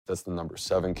That's the number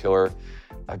 7 killer.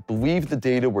 I believe the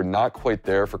data were not quite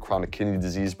there for chronic kidney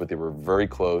disease, but they were very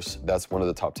close. That's one of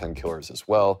the top 10 killers as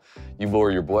well. You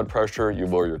lower your blood pressure, you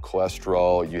lower your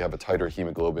cholesterol, you have a tighter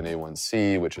hemoglobin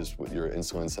A1C, which is your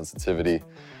insulin sensitivity.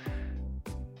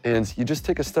 And you just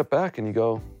take a step back and you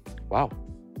go, wow,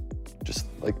 just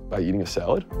like by eating a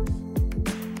salad.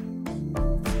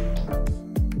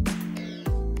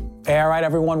 Hey, all right,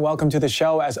 everyone, welcome to the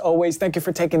show. As always, thank you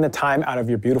for taking the time out of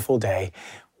your beautiful day.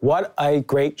 What a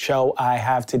great show I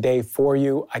have today for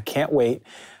you. I can't wait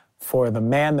for the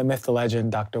man, the myth, the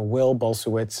legend, Dr. Will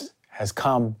Bulsiewicz has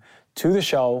come to the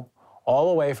show all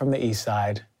the way from the east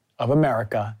side of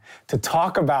America to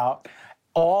talk about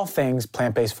all things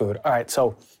plant-based food. All right,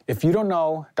 so if you don't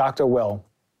know Dr. Will,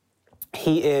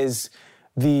 he is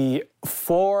the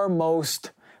foremost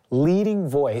leading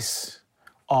voice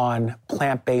on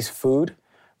plant-based food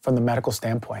from the medical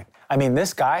standpoint. I mean,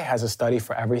 this guy has a study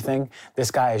for everything.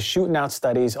 This guy is shooting out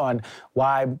studies on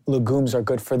why legumes are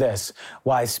good for this,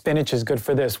 why spinach is good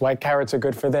for this, why carrots are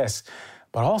good for this.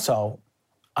 But also,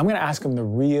 I'm gonna ask him the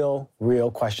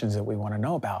real questions that we wanna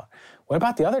know about. What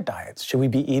about the other diets? Should we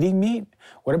be eating meat?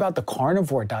 What about the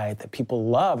carnivore diet that people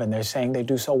love and they're saying they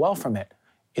do so well from it?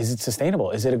 Is it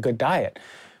sustainable? Is it a good diet?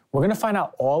 We're gonna find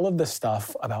out all of the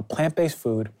stuff about plant-based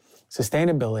food,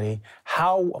 sustainability,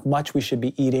 how much we should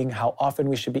be eating, how often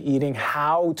we should be eating,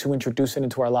 how to introduce it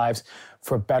into our lives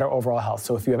for better overall health.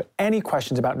 So if you have any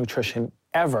questions about nutrition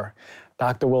ever,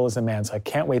 Dr. Will is the man. So I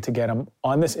can't wait to get him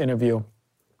on this interview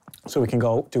so we can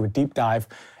go do a deep dive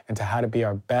into how to be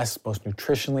our best, most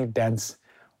nutritionally dense,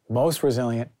 most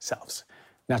resilient selves.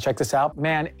 Now check this out.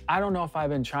 Man, I don't know if I've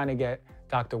been trying to get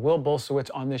Dr. Will Bulsiewicz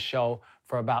on this show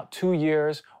for about 2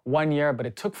 years, 1 year, but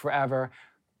it took forever.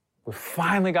 We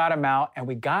finally got him out, and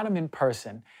we got him in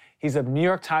person. He's a New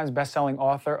York Times bestselling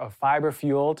author of Fiber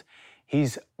Fueled.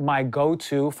 He's my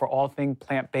go-to for all things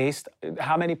plant-based.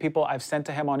 How many people I've sent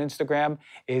to him on Instagram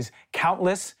is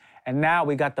countless. And now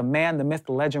we got the man, the myth,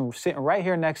 the legend sitting right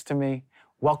here next to me.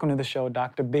 Welcome to the show,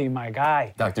 Dr. B, my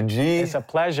guy. Dr. G. It's a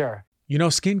pleasure. You know,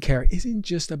 skincare isn't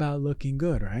just about looking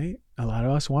good, right? A lot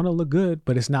of us want to look good,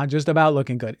 but it's not just about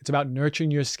looking good. It's about nurturing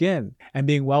your skin and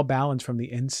being well balanced from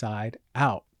the inside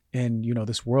out. And, you know,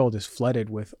 this world is flooded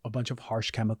with a bunch of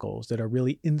harsh chemicals that are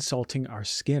really insulting our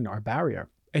skin, our barrier.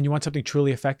 And you want something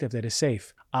truly effective that is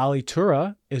safe.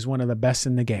 Alitura is one of the best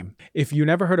in the game. If you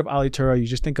never heard of Alitura, you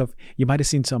just think of, you might have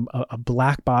seen some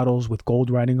black bottles with gold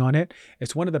writing on it.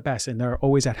 It's one of the best, and they're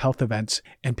always at health events,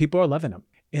 and people are loving them.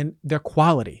 And their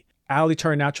quality.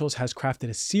 Alitura Naturals has crafted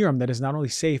a serum that is not only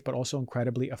safe, but also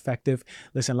incredibly effective.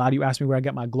 Listen, a lot of you ask me where I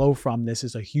get my glow from. This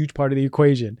is a huge part of the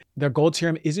equation. Their gold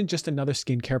serum isn't just another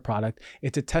skincare product.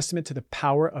 It's a testament to the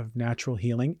power of natural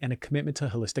healing and a commitment to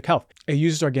holistic health. It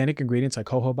uses organic ingredients like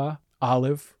jojoba,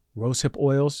 olive, rosehip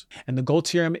oils, and the gold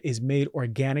serum is made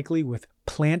organically with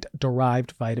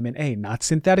plant-derived vitamin A, not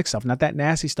synthetic stuff, not that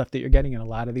nasty stuff that you're getting in a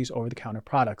lot of these over-the-counter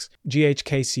products.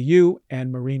 GHKCU and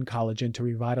marine collagen to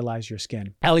revitalize your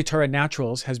skin. Alitura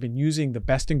Naturals has been using the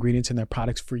best ingredients in their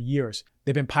products for years.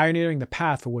 They've been pioneering the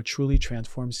path for what truly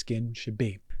transformed skin should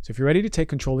be. So if you're ready to take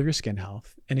control of your skin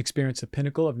health and experience the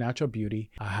pinnacle of natural beauty,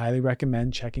 I highly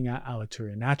recommend checking out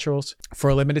Alitura Naturals.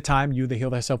 For a limited time, you, the Heal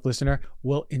Thyself listener,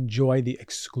 will enjoy the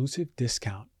exclusive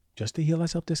discount, just the Heal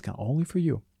Thyself discount, only for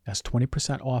you. That's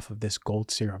 20% off of this gold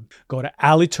serum. Go to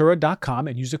alitura.com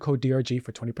and use the code DRG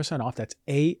for 20% off. That's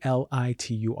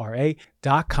ALITURA.com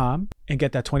and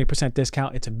get that 20%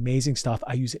 discount. It's amazing stuff.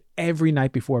 I use it every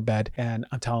night before bed, and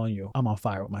I'm telling you, I'm on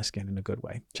fire with my skin in a good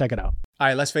way. Check it out. All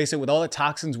right, let's face it, with all the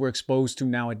toxins we're exposed to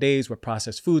nowadays with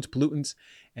processed foods, pollutants,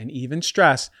 and even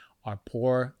stress, our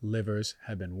poor livers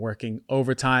have been working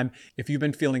overtime. If you've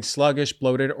been feeling sluggish,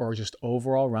 bloated, or just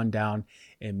overall run down,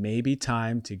 it may be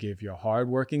time to give your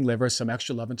hardworking liver some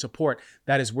extra love and support.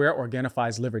 That is where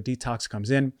Organifi's Liver Detox comes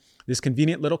in. This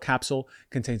convenient little capsule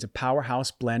contains a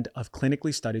powerhouse blend of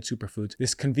clinically studied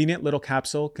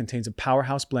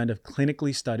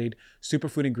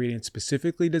superfood ingredients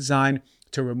specifically designed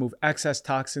to remove excess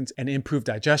toxins and improve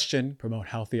digestion, promote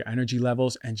healthier energy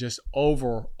levels, and just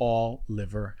overall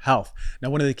liver health.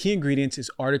 Now, one of the key ingredients is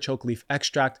artichoke leaf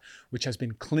extract, which has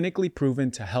been clinically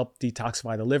proven to help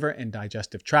detoxify the liver and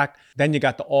digestive tract. Then you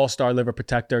got the all-star liver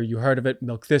protector. You heard of it,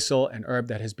 milk thistle, an herb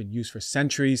that has been used for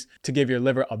centuries to give your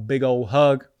liver a big old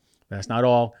hug. That's not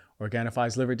all.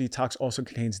 Organifi's Liver Detox also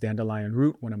contains dandelion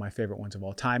root, one of my favorite ones of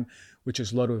all time, which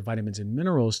is loaded with vitamins and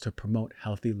minerals to promote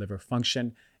healthy liver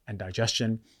function and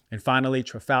digestion. And finally,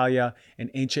 Triphalia,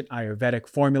 an ancient Ayurvedic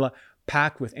formula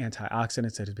packed with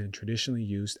antioxidants that have been traditionally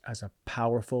used as a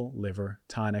powerful liver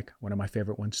tonic, one of my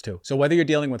favorite ones too. So whether you're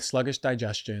dealing with sluggish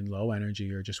digestion, low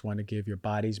energy, or just want to give your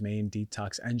body's main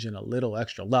detox engine a little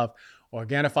extra love,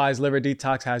 Organifi's Liver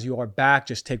Detox has your back.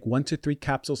 Just take 1 to 3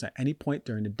 capsules at any point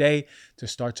during the day to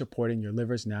start supporting your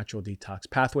liver's natural detox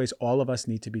pathways. All of us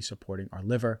need to be supporting our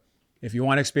liver. If you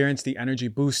want to experience the energy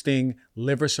boosting,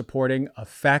 liver supporting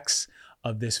effects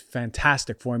of this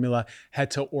fantastic formula, head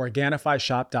to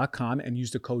OrganifiShop.com and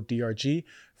use the code DRG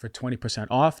for 20%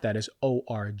 off. That is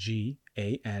ORGANIFI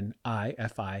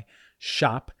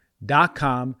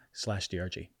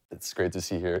shop.com/DRG. It's great to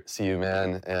see you,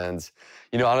 man. And,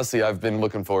 honestly, I've been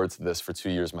looking forward to this for 2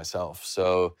 years myself.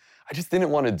 So I just didn't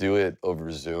want to do it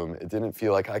over Zoom. It didn't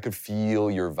feel like I could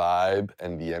feel your vibe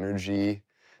and the energy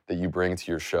that you bring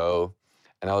to your show.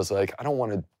 And I was like, I don't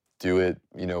want to do it,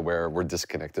 where we're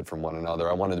disconnected from one another.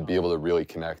 I wanted to be able to really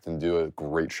connect and do a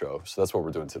great show. So that's what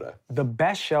we're doing today. The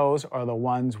best shows are the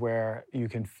ones where you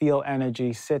can feel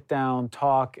energy, sit down,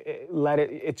 talk,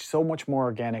 it's so much more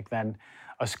organic than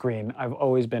a screen. I've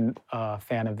always been a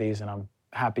fan of these, and I'm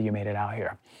happy you made it out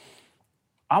here.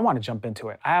 I want to jump into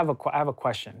it. I have a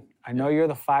question. I know you're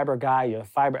the fiber guy, you're the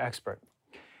fiber expert.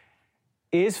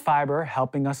 Is fiber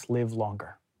helping us live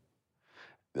longer?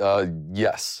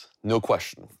 Yes, no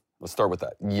question. Let's start with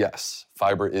that. Yes,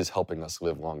 fiber is helping us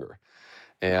live longer.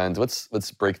 And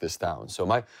let's break this down. So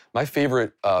my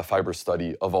favorite fiber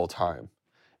study of all time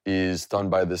is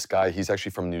done by this guy. He's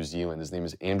actually from New Zealand. His name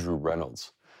is Andrew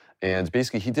Reynolds. And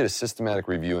basically, he did a systematic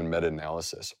review and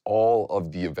meta-analysis.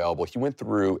 He went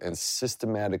through and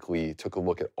systematically took a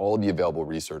look at all of the available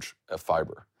research of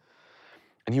fiber.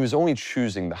 And he was only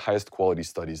choosing the highest quality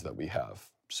studies that we have.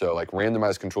 So like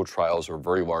randomized controlled trials or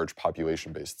very large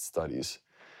population-based studies.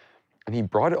 And he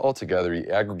brought it all together, he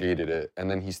aggregated it,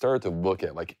 and then he started to look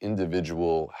at like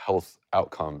individual health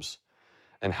outcomes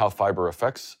and how fiber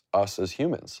affects us as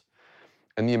humans.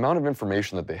 And the amount of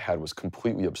information that they had was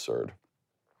completely absurd.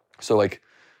 So like,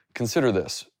 consider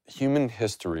this, human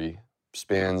history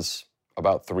spans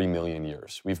about 3 million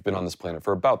years. We've been on this planet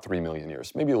for about 3 million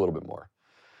years, maybe a little bit more.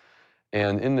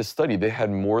 And in this study, they had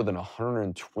more than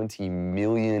 120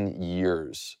 million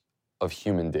years of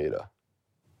human data.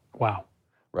 Wow.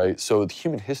 Right? So the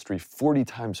human history 40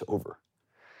 times over.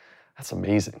 That's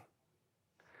amazing.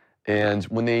 And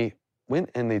when they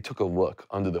went and they took a look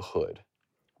under the hood,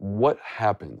 what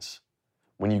happens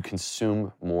when you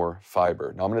consume more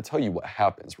fiber? Now I'm going to tell you what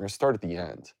happens. We're going to start at the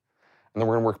end, and then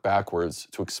we're going to work backwards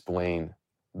to explain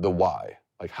the why,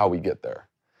 like how we get there.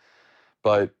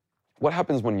 But what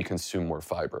happens when you consume more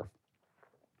fiber?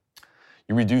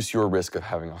 You reduce your risk of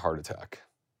having a heart attack.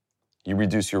 You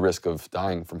reduce your risk of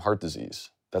dying from heart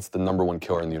disease. That's the #1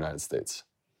 killer in the United States.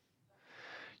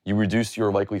 You reduce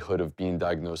your likelihood of being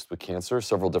diagnosed with cancer,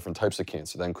 several different types of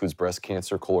cancer. That includes breast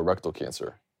cancer, colorectal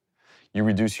cancer. You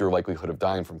reduce your likelihood of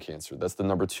dying from cancer. That's the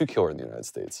 #2 killer in the United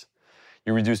States.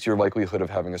 You reduce your likelihood of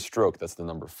having a stroke. That's the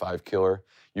 #5 killer.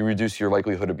 You reduce your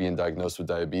likelihood of being diagnosed with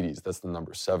diabetes. That's the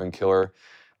 #7 killer.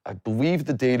 I believe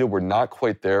the data were not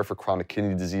quite there for chronic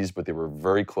kidney disease, but they were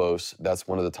very close. That's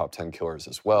one of the top 10 killers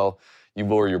as well. You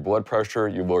lower your blood pressure,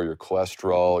 you lower your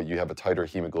cholesterol, you have a tighter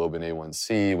hemoglobin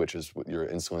A1C, which is your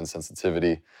insulin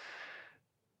sensitivity.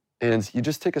 And you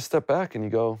just take a step back and you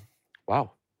go,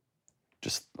 wow,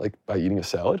 just like by eating a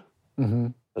salad,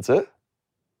 that's it.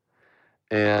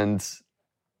 And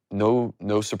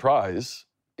no surprise,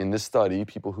 in this study,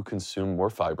 people who consume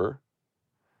more fiber,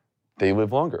 they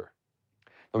live longer.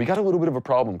 Now, we got a little bit of a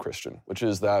problem, Christian, which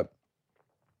is that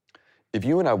if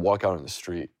you and I walk out on the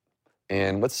street,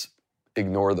 and let's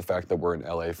ignore the fact that we're in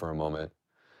LA for a moment,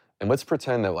 and let's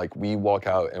pretend that like we walk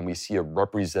out and we see a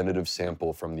representative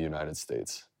sample from the United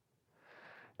States.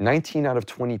 19 out of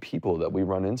 20 people that we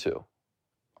run into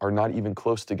are not even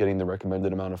close to getting the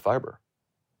recommended amount of fiber.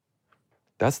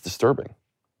 That's disturbing.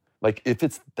 Like, if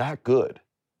it's that good,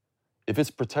 if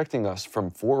it's protecting us from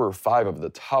 4 or 5 of the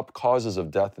top causes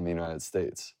of death in the United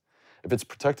States, if it's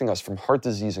protecting us from heart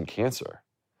disease and cancer,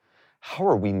 how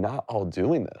are we not all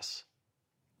doing this?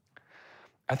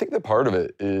 I think that part of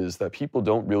it is that people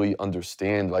don't really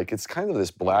understand, like, it's kind of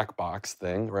this black box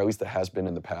thing, or at least it has been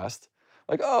in the past.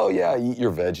 Like, oh yeah, eat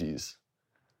your veggies.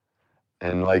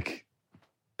 And like,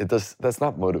 that's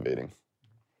not motivating.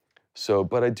 So,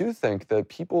 but I do think that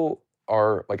people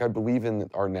are, like, I believe in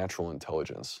our natural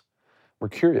intelligence. We're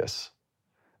curious,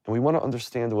 and we want to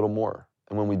understand a little more.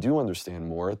 And when we do understand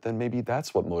more, then maybe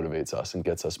that's what motivates us and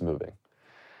gets us moving.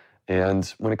 And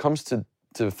when it comes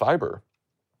to fiber,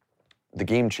 the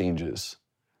game changes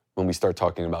when we start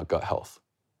talking about gut health.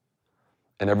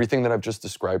 And everything that I've just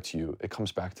described to you, it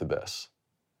comes back to this.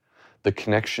 the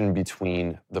connection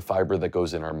between the fiber that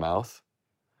goes in our mouth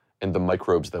and the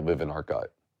microbes that live in our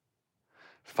gut.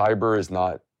 Fiber is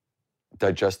not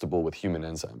digestible with human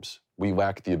enzymes. We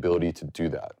lack the ability to do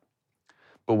that.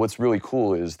 But what's really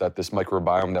cool is that this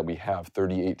microbiome that we have,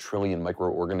 38 trillion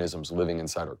microorganisms living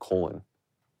inside our colon,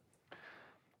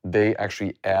 they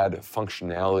actually add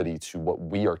functionality to what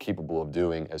we are capable of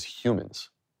doing as humans.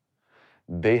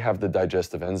 They have the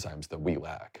digestive enzymes that we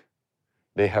lack.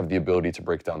 They have the ability to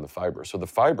break down the fiber. So the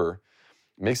fiber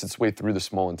makes its way through the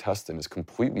small intestine, is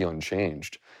completely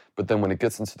unchanged. But then when it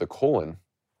gets into the colon,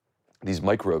 these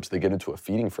microbes, they get into a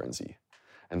feeding frenzy.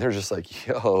 And they're just like,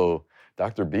 yo,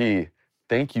 Dr. B,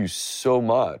 thank you so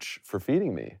much for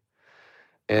feeding me.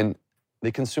 And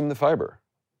they consume the fiber.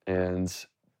 And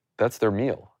that's their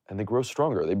meal. And they grow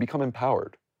stronger. They become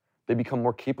empowered. They become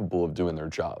more capable of doing their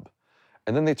job.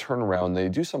 And then they turn around and they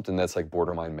do something that's like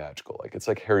borderline magical. Like it's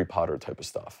like Harry Potter type of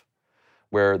stuff,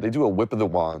 where they do a whip of the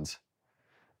wand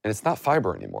and it's not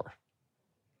fiber anymore.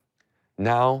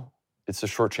 Now it's a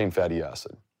short chain fatty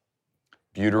acid,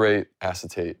 butyrate,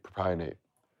 acetate, propionate.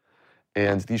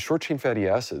 And these short chain fatty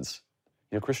acids,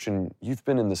 you know, Christian, you've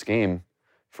been in this game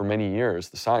for many years,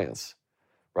 the science,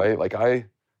 right? Like I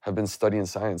have been studying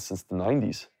science since the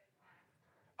 90s.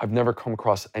 I've never come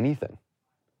across anything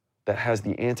that has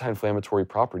the anti-inflammatory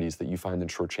properties that you find in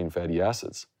short-chain fatty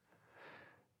acids.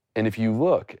 And if you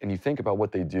look and you think about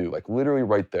what they do, like literally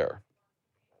right there,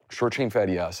 short-chain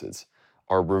fatty acids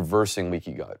are reversing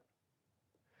leaky gut.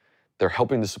 They're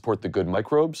helping to support the good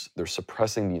microbes, they're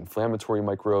suppressing the inflammatory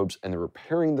microbes, and they're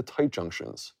repairing the tight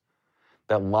junctions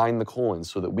that line the colon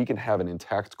so that we can have an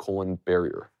intact colon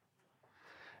barrier.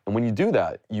 And when you do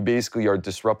that, you basically are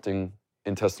disrupting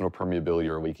intestinal permeability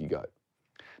or leaky gut.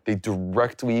 They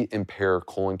directly impair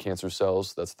colon cancer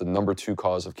cells. That's the #2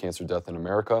 cause of cancer death in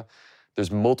America. There's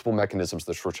multiple mechanisms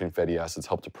that short-chain fatty acids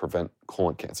help to prevent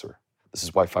colon cancer. This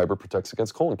is why fiber protects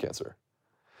against colon cancer.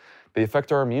 They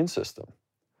affect our immune system.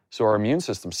 So our immune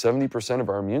system, 70% of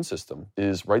our immune system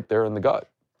is right there in the gut.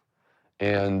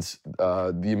 And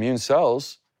the immune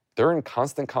cells, they're in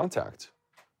constant contact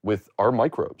with our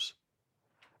microbes.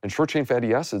 And short-chain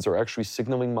fatty acids are actually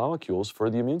signaling molecules for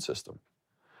the immune system.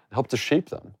 Help to shape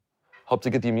them, help to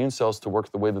get the immune cells to work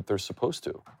the way that they're supposed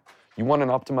to. You want an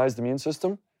optimized immune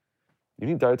system? You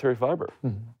need dietary fiber.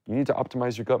 You need to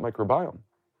optimize your gut microbiome.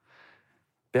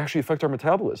 They actually affect our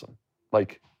metabolism.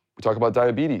 Like we talk about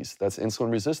diabetes, that's insulin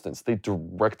resistance. They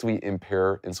directly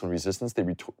impair insulin resistance. They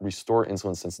restore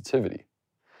insulin sensitivity.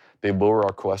 They lower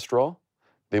our cholesterol.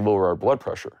 They lower our blood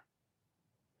pressure.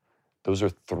 Those are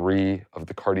 3 of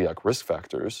the cardiac risk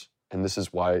factors, and this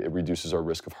is why it reduces our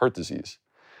risk of heart disease.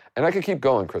 And I could keep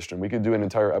going, Christian. We could do an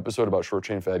entire episode about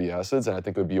short-chain fatty acids, and I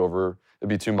think it'd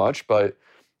be too much. But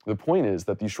the point is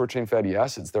that these short-chain fatty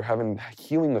acids, they're having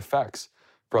healing effects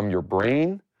from your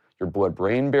brain, your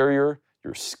blood-brain barrier,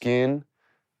 your skin,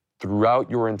 throughout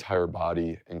your entire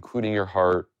body, including your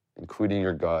heart, including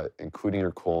your gut, including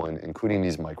your colon, including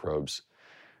these microbes.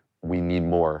 We need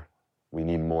more. We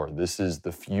need more. This is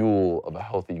the fuel of a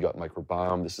healthy gut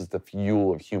microbiome. This is the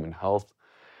fuel of human health.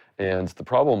 And the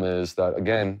problem is that,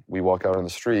 again, we walk out on the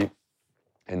street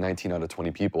and 19 out of 20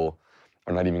 people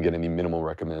are not even getting the minimal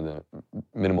recommended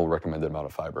amount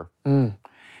of fiber.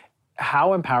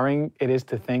 How empowering it is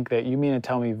to think that you mean to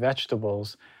tell me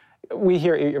vegetables, we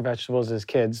hear eat your vegetables as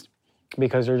kids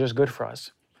because they're just good for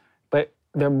us. But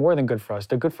they're more than good for us.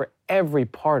 They're good for every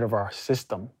part of our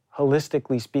system,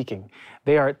 holistically speaking.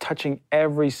 They are touching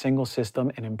every single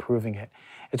system and improving it.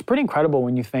 It's pretty incredible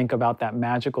when you think about that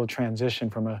magical transition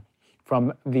from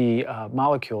the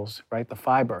molecules, right, the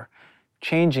fiber,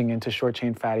 changing into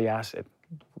short-chain fatty acid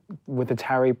with its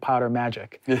Harry Potter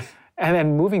magic. And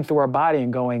then moving through our body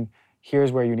and going,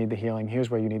 here's where you need the healing, here's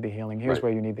where you need the healing, here's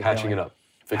where you need the healing. Patching it up,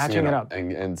 fixing it up.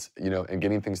 And you know, and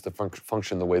getting things to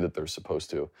function the way that they're supposed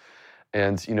to.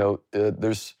 And you know,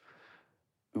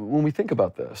 when we think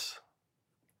about this,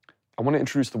 I want to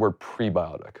introduce the word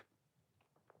prebiotic.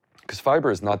 Because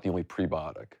fiber is not the only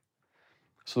prebiotic.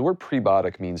 So the word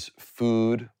prebiotic means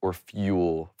food or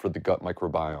fuel for the gut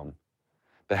microbiome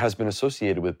that has been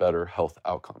associated with better health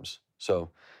outcomes.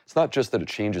 So it's not just that it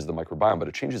changes the microbiome, but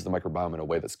it changes the microbiome in a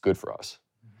way that's good for us.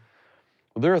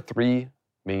 Well, there are 3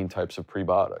 main types of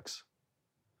prebiotics.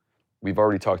 We've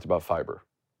already talked about fiber,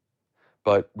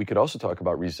 but we could also talk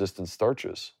about resistant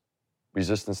starches.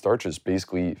 Resistant starches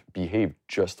basically behave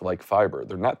just like fiber.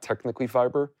 They're not technically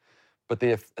fiber, but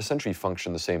they essentially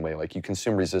function the same way. Like you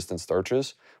consume resistant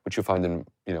starches, which you'll find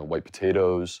in white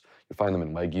potatoes, you find them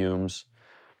in legumes,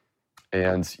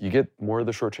 and you get more of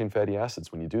the short-chain fatty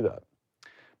acids when you do that.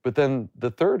 But then the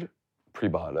third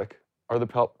prebiotic are the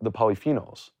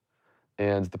polyphenols.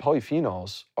 And the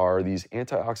polyphenols are these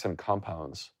antioxidant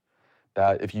compounds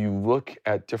that if you look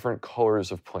at different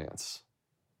colors of plants,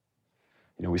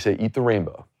 we say eat the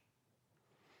rainbow.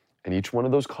 And each one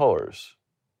of those colors,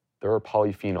 there are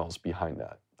polyphenols behind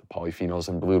that. The polyphenols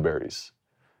in blueberries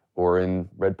or in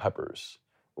red peppers,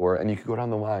 and you could go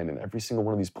down the line, and every single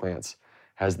one of these plants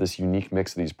has this unique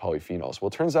mix of these polyphenols. Well,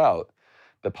 it turns out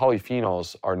that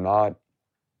polyphenols are not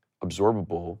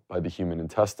absorbable by the human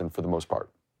intestine for the most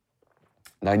part.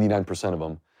 99% of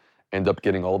them end up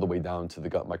getting all the way down to the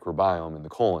gut microbiome in the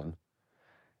colon,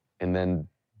 and then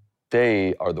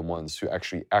they are the ones who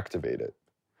actually activate it.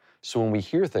 So when we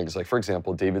hear things like, for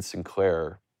example, David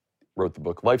Sinclair wrote the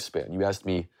book Lifespan. You asked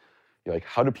me,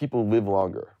 how do people live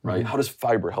longer, right? How does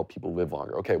fiber help people live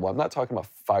longer? Okay, well, I'm not talking about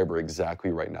fiber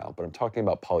exactly right now, but I'm talking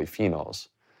about polyphenols.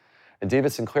 And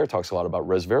David Sinclair talks a lot about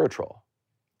resveratrol.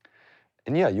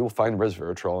 And yeah, you will find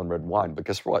resveratrol in red wine, but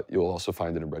guess what? You'll also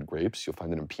find it in red grapes, you'll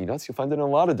find it in peanuts, you'll find it in a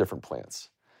lot of different plants,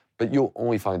 but you'll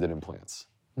only find it in plants.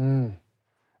 And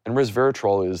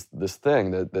resveratrol is this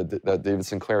thing that David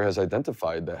Sinclair has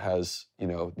identified that has,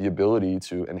 the ability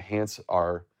to enhance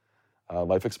our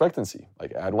life expectancy,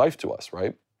 like add life to us,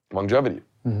 right? Longevity.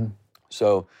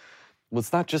 So, well,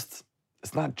 it's not just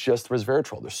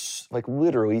resveratrol. There's like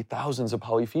literally thousands of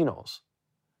polyphenols,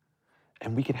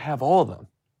 and we can have all of them.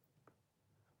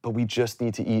 But we just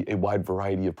need to eat a wide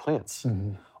variety of plants.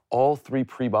 All three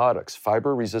prebiotics,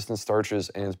 fiber, resistant starches,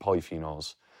 and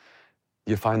polyphenols,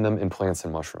 you find them in plants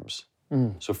and mushrooms.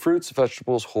 So fruits,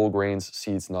 vegetables, whole grains,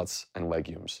 seeds, nuts, and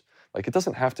legumes. Like, it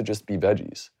doesn't have to just be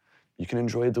veggies. You can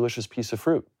enjoy a delicious piece of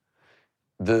fruit.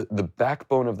 The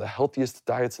backbone of the healthiest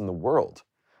diets in the world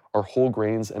are whole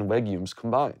grains and legumes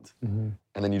combined. And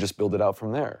then you just build it out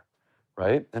from there,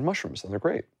 right? And mushrooms, and they're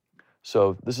great.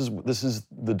 So this is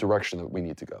the direction that we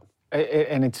need to go.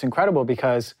 And it's incredible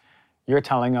because you're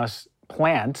telling us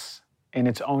plants, in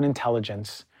its own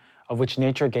intelligence, of which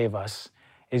nature gave us,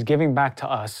 is giving back to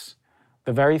us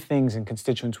the very things and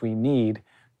constituents we need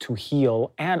to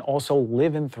heal and also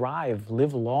live and thrive,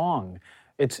 live long.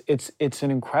 It's an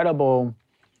incredible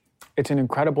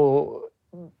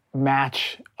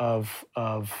match of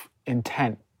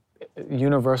intent,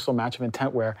 universal match of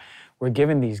intent, where we're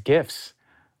given these gifts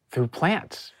through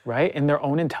plants, right? In their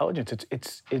own intelligence.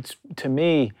 It's to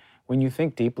me, when you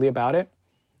think deeply about it,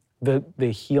 the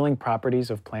healing properties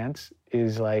of plants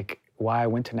is like why I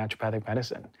went to naturopathic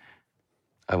medicine.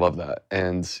 I love that.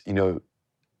 And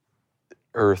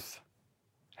Earth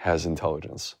has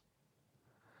intelligence.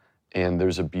 And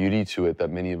there's a beauty to it that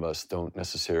many of us don't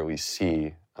necessarily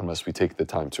see unless we take the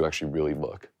time to actually really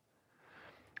look.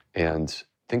 And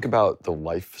think about the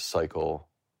life cycle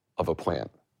of a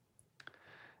plant.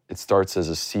 It starts as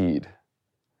a seed,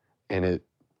 and it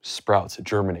sprouts, it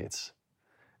germinates,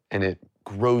 and it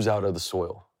grows out of the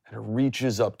soil, and it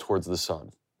reaches up towards the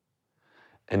sun,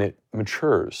 and it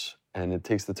matures, and it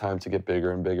takes the time to get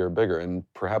bigger and bigger and bigger. And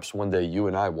perhaps one day you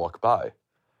and I walk by,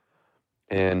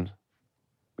 and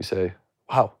we say,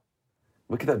 wow,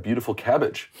 look at that beautiful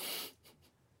cabbage.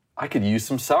 I could use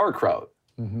some sauerkraut,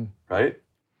 right?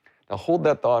 Now hold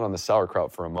that thought on the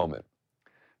sauerkraut for a moment,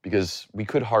 because we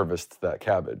could harvest that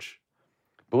cabbage.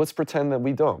 But let's pretend that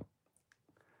we don't.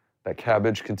 That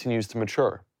cabbage continues to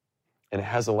mature, and it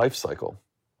has a life cycle.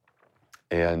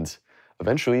 And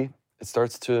eventually, it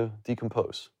starts to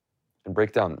decompose and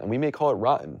break down. And we may call it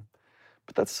rotten,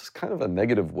 but that's kind of a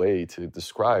negative way to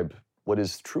describe what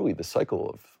is truly the cycle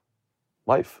of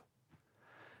life.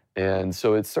 And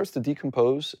so it starts to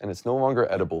decompose, and it's no longer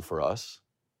edible for us.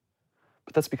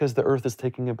 But that's because the earth is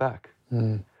taking it back.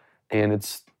 And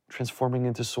it's transforming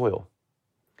into soil.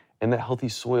 And that healthy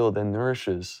soil then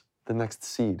nourishes the next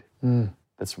seed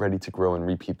that's ready to grow and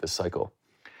repeat the cycle.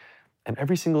 And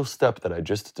every single step that I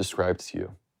just described to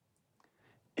you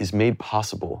is made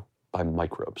possible by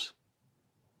microbes.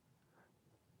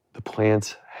 The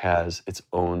plant has its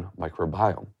own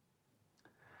microbiome,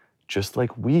 just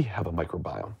like we have a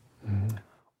microbiome.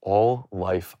 All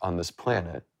life on this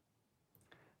planet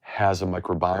has a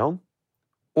microbiome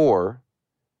or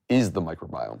is the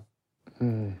microbiome.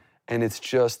 And it's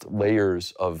just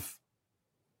layers of,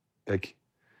 like,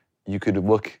 you could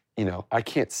look, I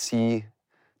can't see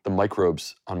the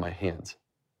microbes on my hands.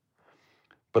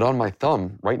 But on my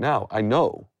thumb right now, I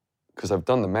know, because I've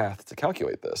done the math to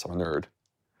calculate this, I'm a nerd,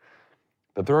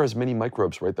 that there are as many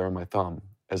microbes right there on my thumb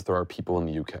as there are people in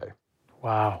the UK.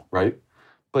 Wow. Right?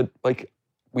 But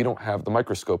we don't have the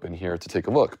microscope in here to take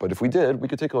a look. But if we did, we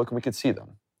could take a look and we could see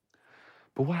them.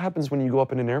 But what happens when you go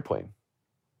up in an airplane?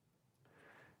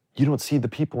 You don't see the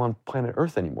people on planet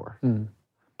Earth anymore.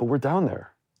 But we're down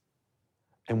there.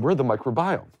 And we're the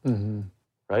microbiome,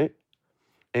 right?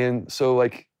 And so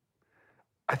like,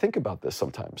 I think about this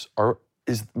sometimes.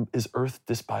 Is Earth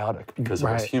dysbiotic because of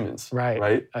us humans?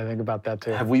 Right. I think about that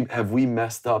too. Have we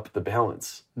messed up the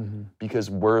balance? Because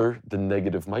we're the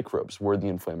negative microbes. We're the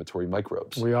inflammatory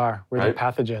microbes. We are. We're the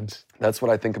pathogens. That's what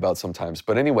I think about sometimes.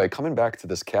 But anyway, coming back to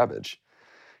this cabbage,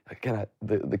 again,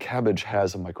 the cabbage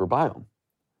has a microbiome.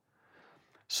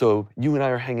 So you and I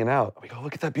are hanging out. We go,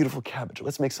 look at that beautiful cabbage.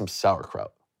 Let's make some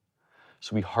sauerkraut.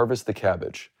 So we harvest the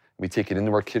cabbage. We take it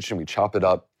into our kitchen. We chop it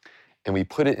up. And we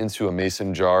put it into a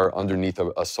mason jar underneath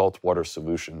a salt water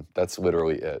solution. That's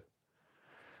literally it.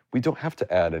 We don't have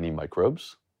to add any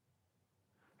microbes.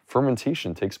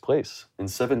 Fermentation takes place. In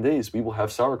 7 days, we will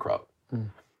have sauerkraut.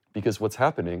 Because what's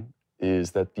happening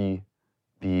is that the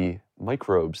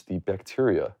microbes, the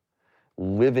bacteria,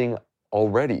 living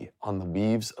already on the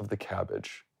leaves of the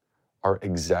cabbage are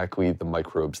exactly the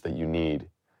microbes that you need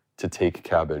to take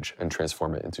cabbage and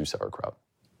transform it into sauerkraut.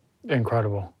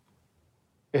 Incredible.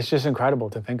 It's just incredible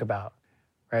to think about,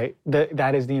 right?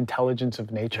 That is the intelligence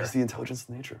of nature. That's the intelligence of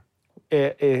nature.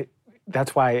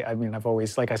 That's why, I mean, I've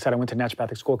always, like I said, I went to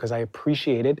naturopathic school because I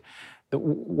appreciated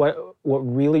what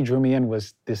really drew me in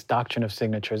was this doctrine of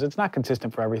signatures. It's not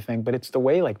consistent for everything, but it's the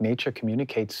way like nature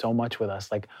communicates so much with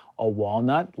us, like a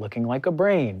walnut looking like a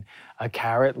brain, a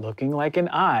carrot looking like an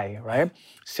eye, right?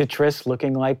 Citrus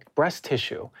looking like breast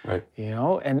tissue, right? You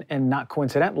know, and not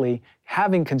coincidentally,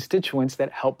 having constituents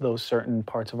that help those certain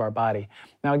parts of our body.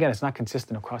 Now, again, it's not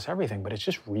consistent across everything, but it's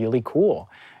just really cool,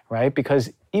 right? Because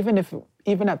even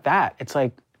at that, it's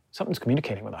like something's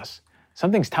communicating with us.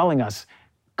 Something's telling us,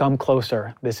 come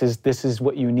closer. This is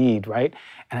what you need, right?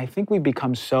 And I think we've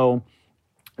become so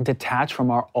detached from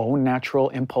our own natural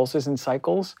impulses and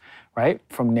cycles, right?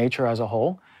 From nature as a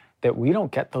whole, that we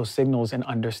don't get those signals and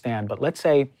understand. But let's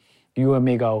say you and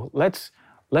me go, let's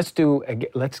go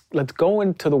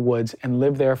into the woods and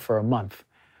live there for a month,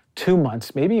 2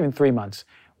 months, maybe even 3 months.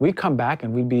 We'd come back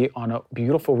and we'd be on a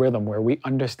beautiful rhythm where we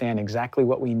understand exactly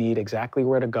what we need, exactly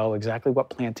where to go, exactly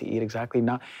what plant to eat, exactly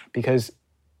not, because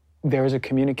there is a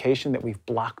communication that we've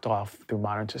blocked off through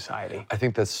modern society. I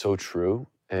think that's so true.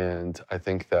 And I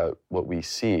think that what we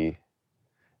see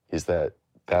is that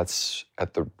that's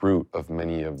at the root of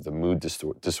many of the mood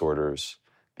disorders,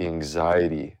 the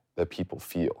anxiety that people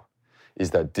feel,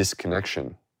 is that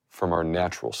disconnection from our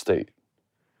natural state,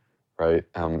 right?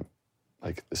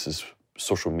 Like this is,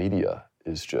 social media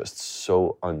is just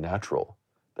so unnatural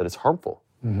that it's harmful.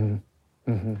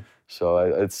 So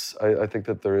I think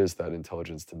that there is that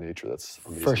intelligence to nature that's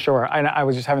amazing. For sure. I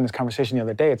was just having this conversation the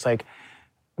other day. It's like,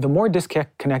 the more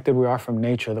disconnected we are from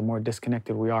nature, the more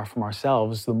disconnected we are from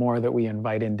ourselves, the more that we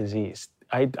invite in disease.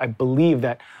 I believe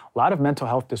that a lot of mental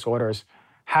health disorders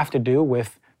have to do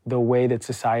with the way that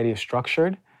society is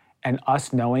structured and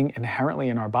us knowing inherently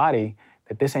in our body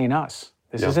that this ain't us.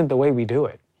 This isn't the way we do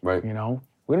it. Right. You know,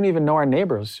 we don't even know our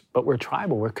neighbors, but we're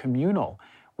tribal, we're communal.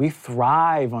 We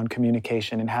thrive on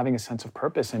communication and having a sense of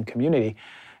purpose and community,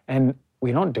 and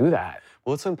we don't do that.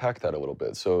 Well, let's unpack that a little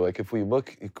bit. So like if we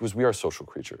look, because we are social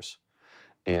creatures,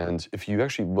 and if you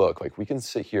actually look, like we can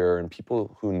sit here and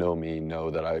people who know me know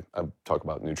that I talk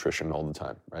about nutrition all the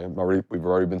time, right? We've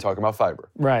already been talking about fiber.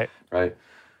 Right. Right?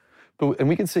 And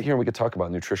we can sit here and we could talk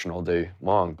about nutrition all day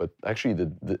long, but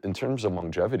actually in terms of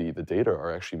longevity, the data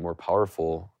are actually more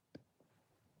powerful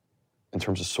in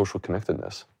terms of social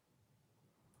connectedness.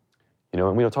 You know,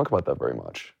 and we don't talk about that very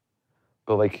much.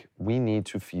 But like, we need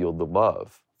to feel the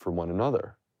love for one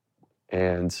another.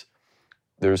 And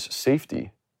there's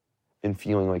safety in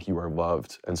feeling like you are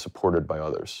loved and supported by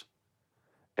others.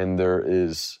 And there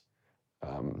is,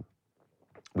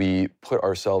 we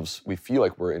feel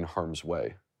like we're in harm's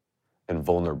way and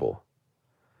vulnerable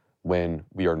when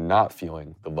we are not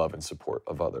feeling the love and support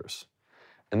of others.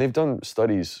 And they've done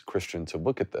studies, Christian, to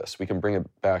look at this. We can bring it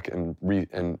back and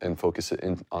focus it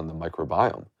in on the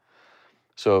microbiome.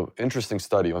 So, interesting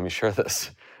study. Let me share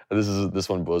this. This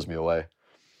one blows me away.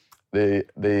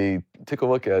 They take a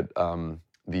look at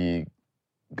the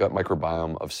gut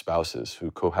microbiome of spouses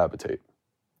who cohabitate,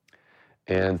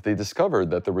 and they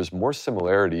discovered that there was more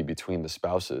similarity between the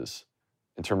spouses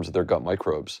in terms of their gut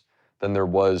microbes than there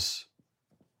was,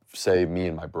 say, me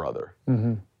and my brother.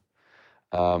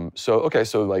 So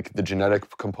like the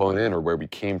genetic component or where we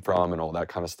came from and all that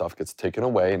kind of stuff gets taken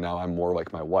away, and now I'm more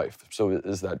like my wife. So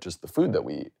is that just the food that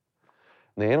we eat?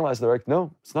 And they analyzed, they're like,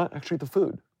 no, it's not actually the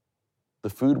food. The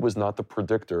food was not the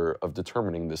predictor of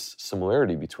determining this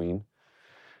similarity between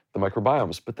the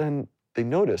microbiomes. But then they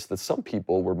noticed that some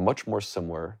people were much more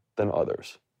similar than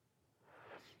others.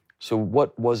 So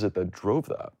what was it that drove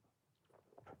that?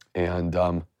 And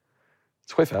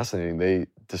it's quite fascinating. They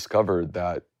discovered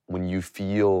that when you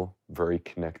feel very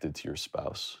connected to your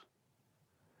spouse,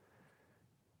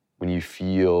 when you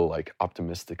feel like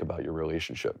optimistic about your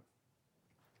relationship,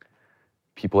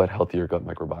 people had healthier gut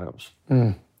microbiomes.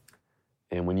 Mm.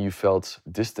 And when you felt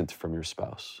distant from your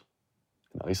spouse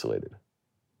and isolated,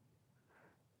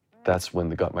 that's when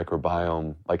the gut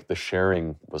microbiome, like the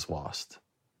sharing was lost.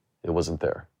 It wasn't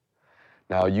there.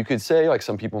 Now you could say, like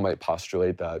some people might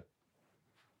postulate that,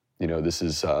 this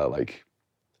is like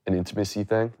an intimacy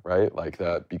thing, right? Like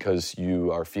that because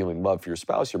you are feeling love for your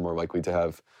spouse, you're more likely to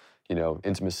have,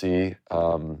 intimacy,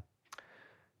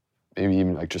 maybe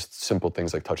even like just simple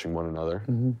things like touching one another.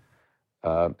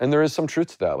 Mm-hmm. And there is some truth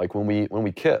to that. Like when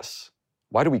we kiss,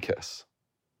 why do we kiss?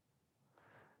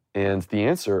 And the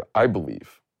answer, I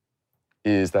believe,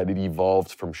 is that it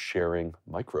evolved from sharing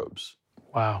microbes.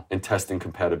 Wow. And testing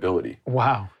compatibility.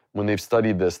 Wow. When they've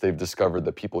studied this, they've discovered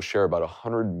that people share about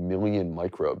 100 million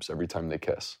microbes every time they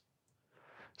kiss.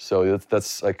 So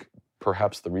that's like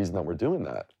perhaps the reason that we're doing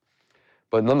that.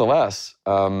 But nonetheless,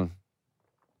 I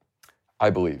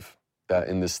believe that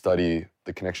in this study,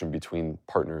 the connection between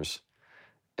partners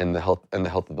and the health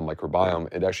of the microbiome,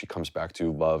 it actually comes back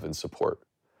to love and support.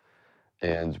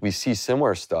 And we see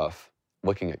similar stuff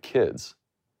looking at kids,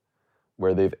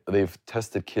 where they've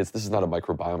tested kids. This is not a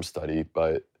microbiome study,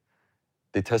 but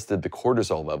they tested the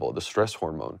cortisol level, the stress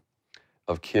hormone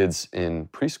of kids in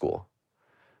preschool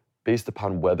based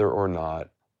upon whether or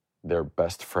not their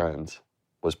best friend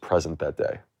was present that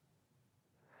day.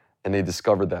 And they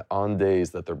discovered that on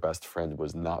days that their best friend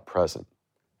was not present,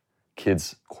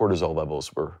 kids' cortisol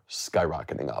levels were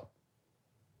skyrocketing up.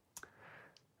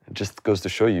 It just goes to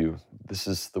show you, this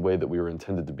is the way that we were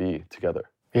intended to be together.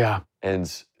 Yeah.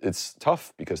 And it's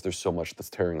tough because there's so much that's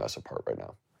tearing us apart right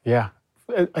now. Yeah,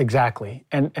 exactly.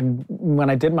 And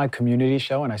when I did my community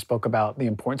show and I spoke about the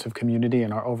importance of community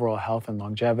and our overall health and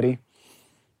longevity,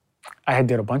 I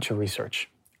did a bunch of research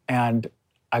and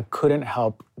I couldn't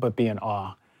help but be in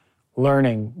awe,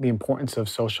 learning the importance of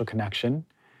social connection,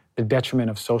 the detriment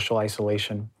of social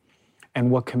isolation, and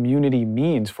what community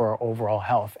means for our overall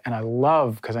health. And I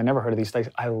love, because I never heard of these studies,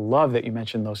 I love that you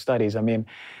mentioned those studies. I mean,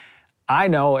 I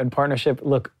know in partnership,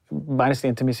 look, minus the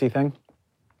intimacy thing,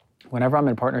 whenever I'm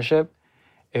in partnership,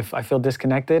 if I feel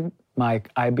disconnected, my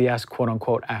IBS, quote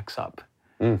unquote, acts up,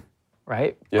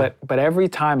 right? Yeah. But every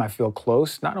time I feel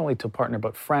close, not only to a partner,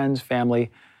 but friends,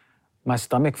 family, my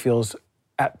stomach feels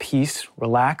at peace,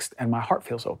 relaxed, and my heart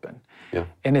feels open. Yeah.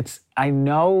 And I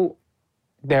know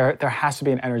there has to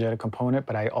be an energetic component,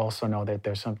 but I also know that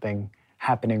there's something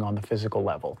happening on the physical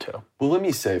level too. Well, let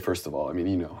me say, first of all, I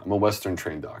mean, I'm a Western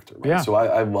trained doctor, right? Yeah. So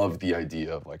I love the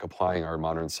idea of like applying our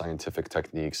modern scientific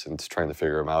techniques and trying to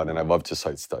figure them out, and I love to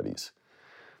cite studies.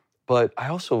 But I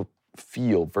also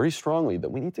feel very strongly that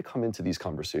we need to come into these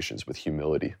conversations with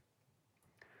humility,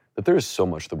 that there is so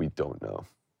much that we don't know,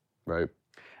 right?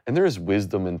 And there is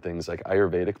wisdom in things like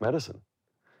Ayurvedic medicine.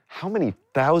 How many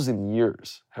thousand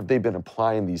years have they been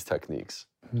applying these techniques?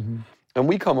 Mm-hmm. And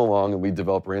we come along and we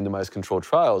develop randomized controlled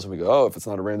trials and we go, oh, if it's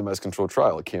not a randomized controlled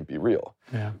trial, it can't be real.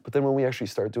 Yeah. But then when we actually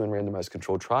start doing randomized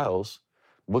controlled trials,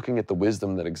 looking at the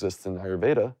wisdom that exists in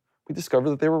Ayurveda, we discover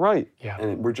that they were right. Yeah.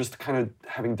 And we're just kind of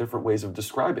having different ways of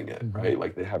describing it, right?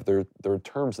 Like they have their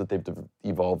terms that they've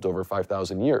evolved over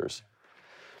 5,000 years.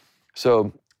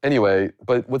 So anyway,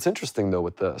 but what's interesting though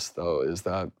with this though is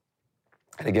that,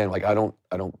 and again, like I don't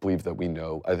believe that we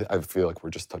know. I feel like we're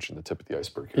just touching the tip of the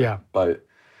iceberg here. Yeah.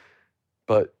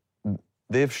 But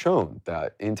they've shown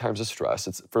that in times of stress,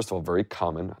 it's first of all very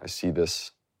common. I see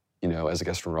this, as a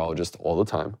gastroenterologist all the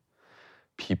time.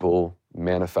 People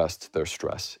manifest their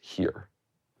stress here.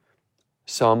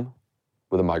 Some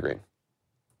with a migraine,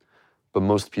 but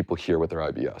most people here with their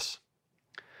IBS.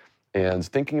 And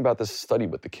thinking about this study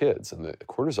with the kids and the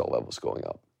cortisol levels going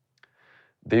up,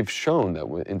 they've shown that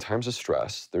in times of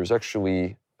stress, there's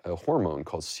actually a hormone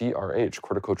called CRH,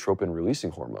 corticotropin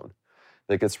releasing hormone,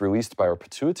 that gets released by our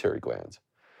pituitary gland.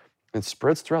 It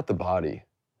spreads throughout the body,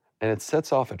 and it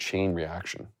sets off a chain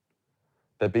reaction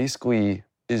that basically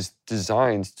is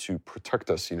designed to protect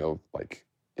us, like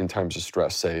in times of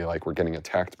stress, say like we're getting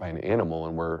attacked by an animal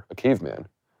and we're a caveman.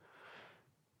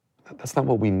 That's not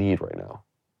what we need right now.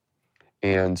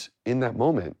 And in that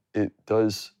moment, it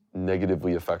does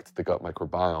negatively affect the gut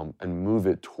microbiome and move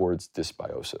it towards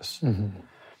dysbiosis. Mm-hmm.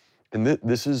 And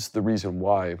this is the reason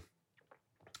why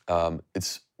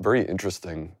it's very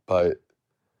interesting, but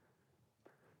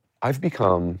I've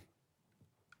become,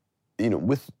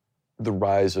 with the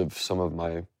rise of some of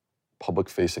my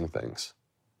public-facing things,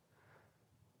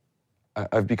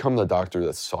 I've become the doctor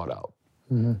that's sought out.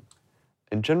 Mm-hmm.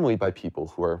 And generally by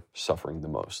people who are suffering the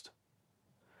most.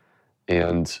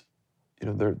 And,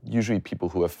 they're usually people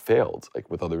who have failed, like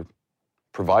with other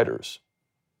providers.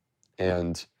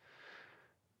 And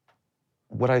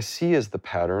what I see as the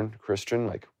pattern, Christian,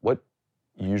 like what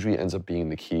usually ends up being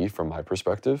the key from my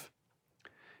perspective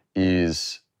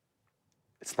is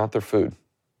it's not their food.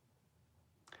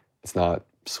 It's not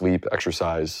sleep,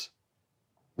 exercise,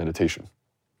 meditation.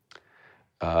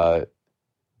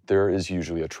 There is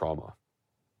usually a trauma.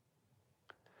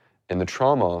 And the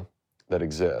trauma that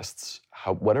exists,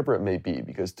 whatever it may be,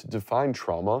 because to define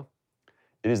trauma,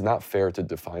 it is not fair to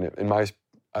define it.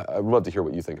 I would love to hear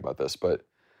what you think about this, but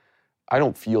I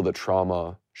don't feel that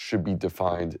trauma should be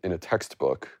defined in a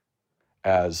textbook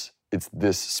as it's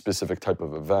this specific type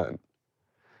of event.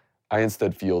 I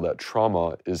instead feel that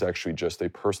trauma is actually just a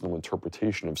personal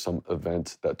interpretation of some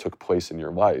event that took place in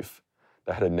your life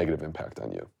that had a negative impact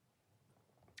on you.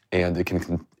 And it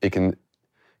can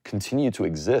continue to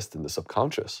exist in the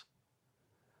subconscious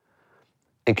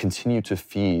and continue to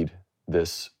feed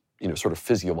this, sort of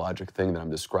physiologic thing that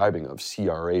I'm describing of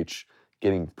CRH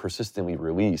getting persistently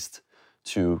released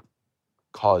to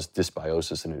cause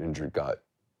dysbiosis in an injured gut.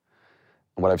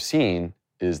 And what I've seen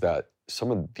is that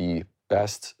some of the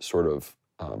best sort of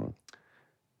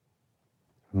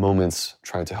moments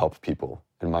trying to help people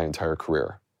in my entire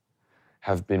career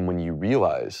have been when you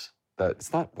realize that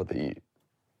it's not what they eat.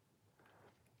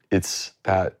 It's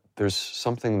that there's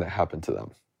something that happened to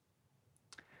them.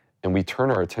 And we turn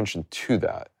our attention to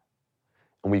that,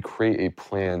 and we create a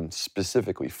plan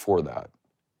specifically for that.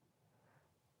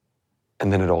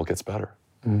 And then it all gets better.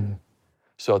 Mm.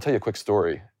 So I'll tell you a quick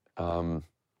story. I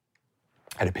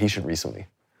had a patient recently,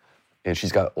 and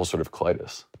she's got ulcerative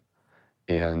colitis.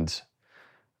 And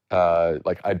I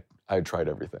had tried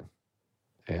everything.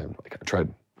 And I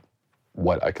tried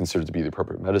what I considered to be the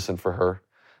appropriate medicine for her,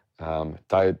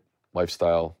 diet,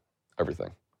 lifestyle,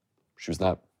 everything. She was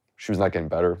not getting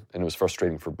better, and it was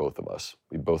frustrating for both of us.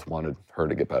 We both wanted her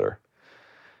to get better.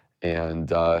 And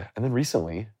then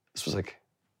recently, this was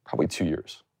probably 2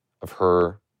 years of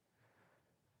her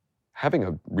having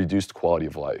a reduced quality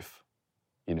of life.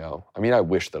 I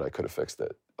wish that I could have fixed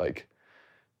it.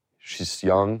 She's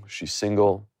young, she's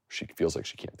single, she feels like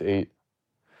she can't date.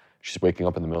 She's waking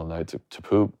up in the middle of the night to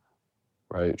poop,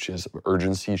 right? She has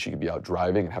urgency. She could be out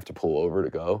driving and have to pull over to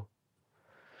go.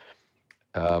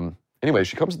 Anyway,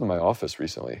 she comes into my office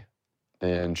recently,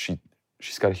 and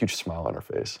she's got a huge smile on her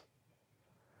face.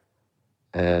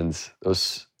 And it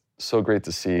was so great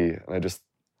to see. And I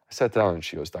sat down, and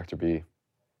she goes, "Dr. B,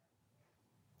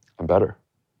 I'm better.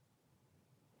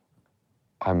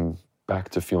 I'm back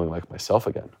to feeling like myself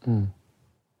again." Mm.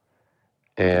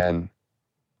 And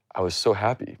I was so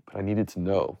happy, but I needed to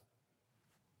know,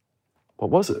 what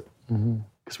was it?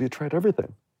 Because we had tried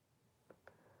everything.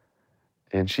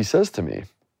 And she says to me,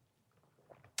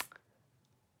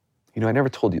 "I never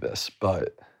told you this,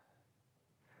 but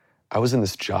I was in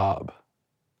this job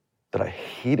that I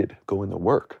hated going to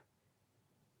work.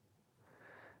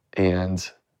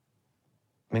 And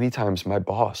many times my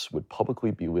boss would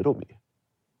publicly belittle me.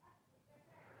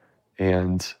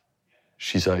 And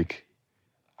she's like,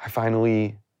 I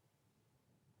finally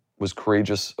was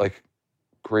courageous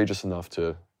enough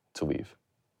to leave.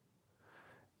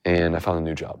 And I found a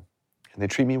new job. And they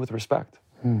treat me with respect."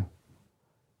 And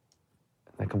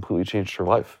that completely changed her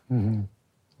life. Mm-hmm.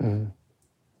 Mm-hmm.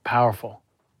 Powerful.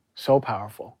 So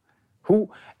powerful.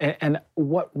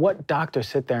 What doctors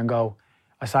sit there and go,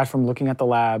 aside from looking at the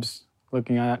labs,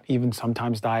 looking at even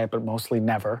sometimes diet, but mostly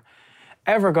never,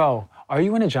 ever go, are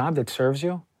you in a job that serves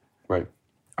you? Right.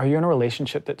 Are you in a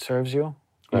relationship that serves you?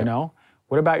 Right.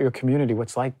 What about your community?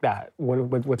 What's like that?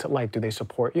 What's it like? Do they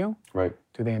support you? Right.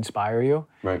 Do they inspire you?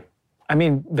 Right. I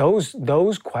mean,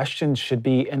 those questions should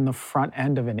be in the front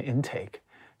end of an intake,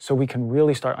 so we can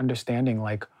really start understanding,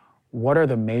 what are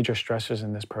the major stressors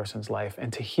in this person's life,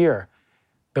 and to hear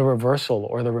the reversal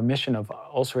or the remission of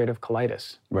ulcerative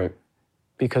colitis. Right.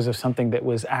 Because of something that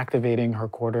was activating her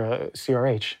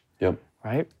CRH. Yep.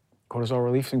 Right? Cortisol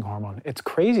releasing hormone. It's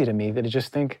crazy to me that I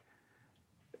just think,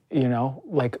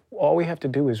 all we have to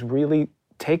do is really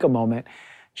take a moment,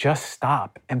 just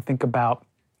stop and think about,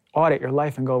 audit your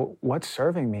life and go, what's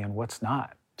serving me and what's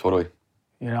not? Totally.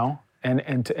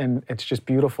 And it's just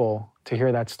beautiful to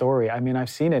hear that story. I mean, I've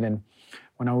seen it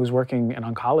when I was working in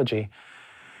oncology,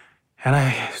 and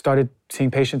I started seeing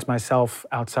patients myself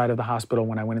outside of the hospital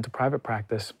when I went into private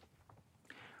practice.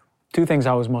 Two things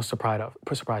I was most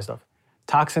surprised of.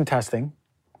 Toxin testing,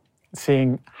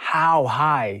 seeing how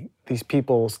high these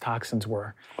people's toxins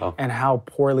were. Wow. And how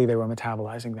poorly they were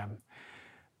metabolizing them.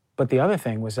 But the other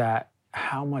thing was that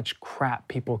how much crap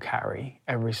people carry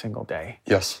every single day.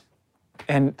 Yes.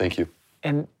 And thank you.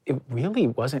 And it really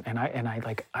wasn't. And I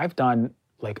like, I've done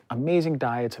like amazing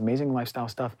diets, amazing lifestyle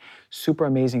stuff, super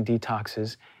amazing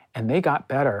detoxes, and they got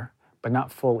better, but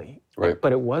not fully. Right.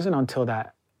 But it wasn't until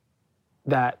that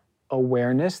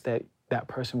awareness that that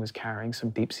person was carrying some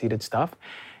deep-seated stuff.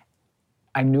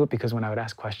 I knew it because when I would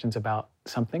ask questions about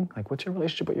something, like what's your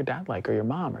relationship with your dad like, or your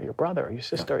mom, or your brother, or your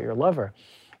sister, or your lover,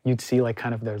 you'd see like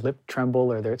kind of their lip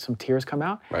tremble or some tears come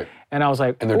out. Right. And I was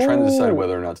like, And they're trying to decide "Ooh."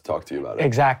 whether or not to talk to you about it.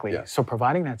 Exactly. Yeah. So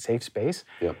providing that safe space,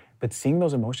 Yep. but seeing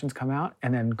those emotions come out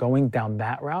and then going down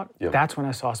that route, Yep. that's when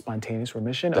I saw spontaneous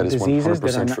remission That of is diseases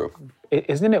that are 100% not, true.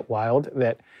 Isn't it wild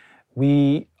that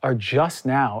we are just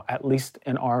now, at least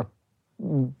in our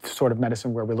sort of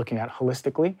medicine where we're looking at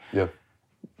holistically, Yeah.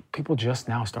 people just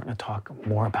now starting to talk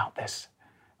more about this.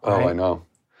 Oh, right? I know.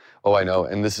 Oh, I know.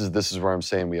 And this is where I'm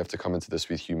saying we have to come into this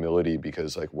with humility,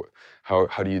 because like,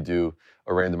 how do you do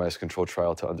a randomized control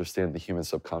trial to understand the human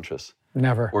subconscious,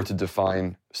 Never. or to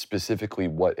define specifically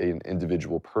what an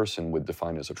individual person would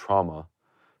define as a trauma,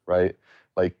 right?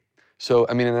 Like, so,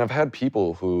 I mean, and I've had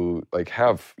people who like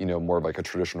have, more of like a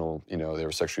traditional, they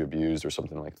were sexually abused or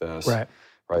something like this. Right.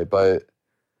 Right. But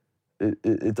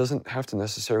it doesn't have to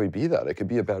necessarily be that. It could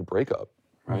be a bad breakup,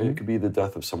 right? It could be the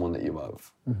death of someone that you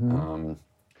love.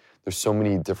 There's so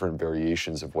many different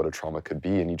variations of what a trauma could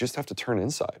be, and you just have to turn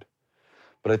inside.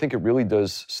 But I think it really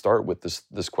does start with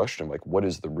this question, like, what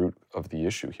is the root of the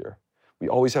issue here? We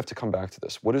always have to come back to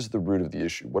this. What is the root of the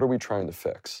issue? What are we trying to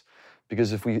fix?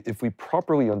 Because if we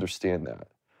properly understand that,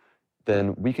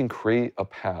 then we can create a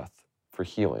path for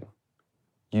healing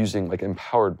using, like,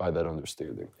 empowered by that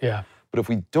understanding. Yeah. But if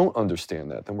we don't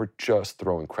understand that, then we're just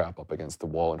throwing crap up against the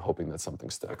wall and hoping that something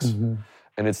sticks.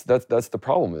 And that's the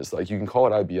problem, is like, you can call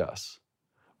it IBS,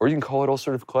 or you can call it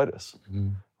ulcerative colitis,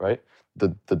 right?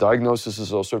 The diagnosis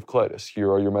is ulcerative colitis.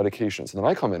 Here are your medications. And then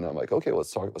I come in and I'm like, okay,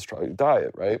 let's try your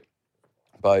diet, right?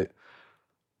 But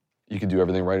you can do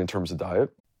everything right in terms of diet.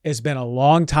 It's been a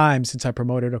long time since I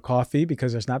promoted a coffee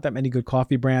because there's not that many good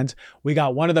coffee brands. We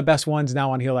got one of the best ones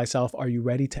now on Heal Thyself. Are you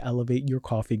ready to elevate your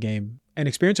coffee game? And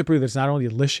experience will prove that it's not only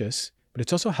delicious, but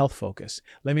it's also health focused.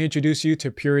 Let me introduce you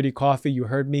to Purity Coffee. You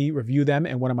heard me review them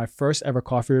in one of my first ever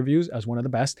coffee reviews as one of the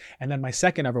best, and then my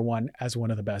second ever one as one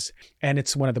of the best. And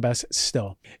it's one of the best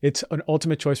still. It's an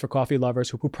ultimate choice for coffee lovers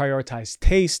who prioritize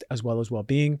taste as well as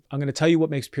well-being. I'm gonna tell you what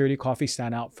makes Purity Coffee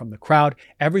stand out from the crowd.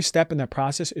 Every step in their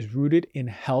process is rooted in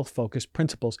health-focused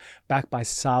principles backed by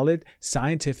solid,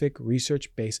 scientific,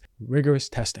 research-based, rigorous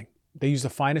testing. They use the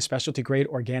finest specialty grade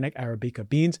organic Arabica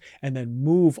beans and then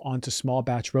move on to small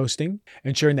batch roasting,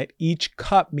 ensuring that each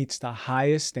cup meets the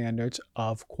highest standards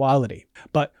of quality.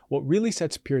 But what really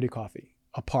sets Purity Coffee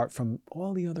apart from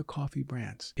all the other coffee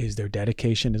brands is their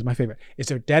dedication, is my favorite. It's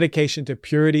their dedication to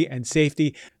purity and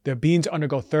safety. Their beans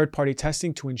undergo third-party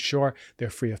testing to ensure they're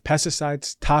free of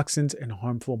pesticides, toxins, and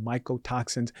harmful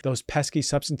mycotoxins, those pesky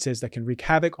substances that can wreak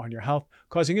havoc on your health,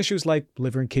 causing issues like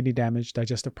liver and kidney damage,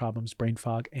 digestive problems, brain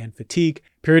fog, and fatigue.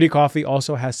 Purity Coffee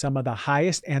also has some of the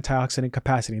highest antioxidant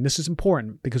capacity. And this is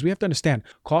important because we have to understand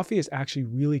coffee is actually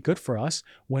really good for us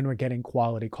when we're getting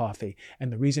quality coffee.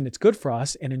 And the reason it's good for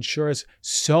us and ensures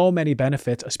so many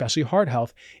benefits, especially heart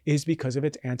health, is because of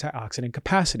its antioxidant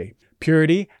capacity.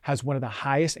 Purity has one of the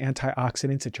highest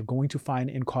antioxidants that you're going to find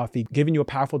in coffee, giving you a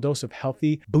powerful dose of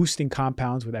healthy, boosting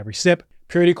compounds with every sip.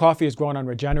 Purity Coffee is grown on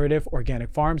regenerative organic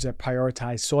farms that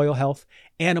prioritize soil health,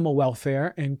 animal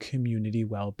welfare, and community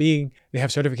well-being. They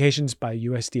have certifications by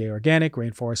USDA Organic,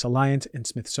 Rainforest Alliance, and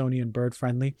Smithsonian Bird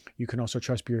Friendly. You can also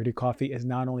trust Purity Coffee is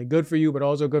not only good for you, but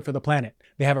also good for the planet.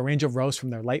 They have a range of roasts, from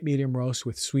their light medium roast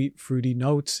with sweet, fruity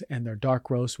notes and their dark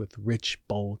roast with rich,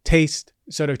 bold taste.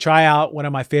 So to try out one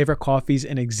of my favorite coffees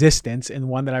in existence, and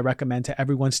one that I recommend to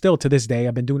everyone still to this day,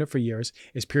 I've been doing it for years,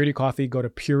 is Purity Coffee. Go to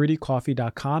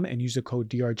puritycoffee.com and use the code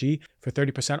DRG for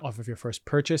 30% off of your first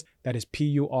purchase. That is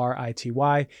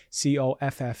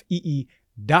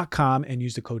puritycoffee.com and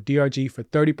use the code DRG for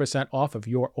 30% off of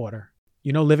your order.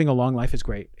 You know, living a long life is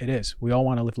great. It is. We all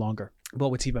want to live longer. But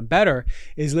what's even better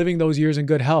is living those years in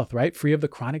good health, right? Free of the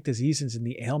chronic diseases and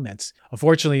the ailments.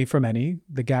 Unfortunately, for many,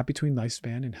 the gap between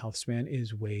lifespan and health span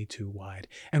is way too wide.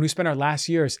 And we spend our last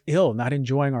years ill, not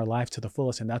enjoying our life to the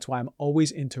fullest. And that's why I'm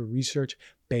always into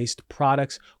research-based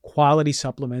products, quality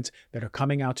supplements that are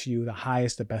coming out to you, the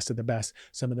highest, the best of the best,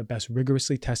 some of the best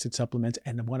rigorously tested supplements.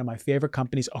 And one of my favorite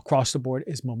companies across the board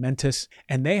is Momentous.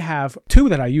 And they have two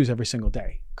that I use every single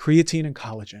day: creatine and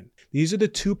collagen. These are the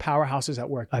two powerhouses at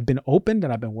work. I've been opened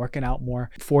and I've been working out more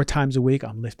 4 times a week.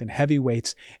 I'm lifting heavy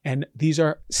weights, and these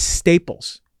are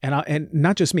staples. And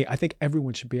not just me, I think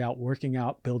everyone should be out working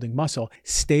out, building muscle,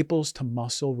 staples to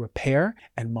muscle repair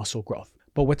and muscle growth.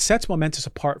 But what sets Momentous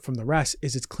apart from the rest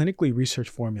is its clinically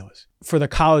researched formulas. For the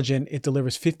collagen, it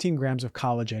delivers 15 grams of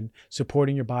collagen,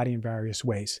 supporting your body in various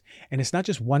ways. And it's not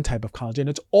just one type of collagen,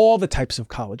 it's all the types of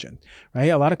collagen, right?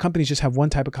 A lot of companies just have one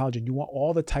type of collagen. You want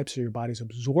all the types of your body's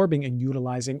absorbing and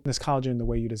utilizing this collagen the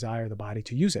way you desire the body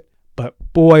to use it. But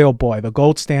boy, oh boy, the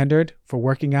gold standard for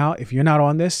working out, if you're not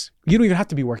on this, you don't even have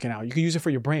to be working out. You can use it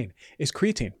for your brain. It's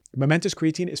creatine. Momentous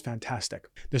creatine is fantastic.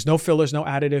 There's no fillers, no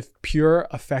additive, pure,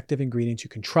 effective ingredients you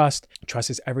can trust. Trust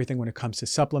is everything when it comes to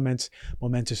supplements.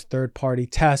 Momentous third-party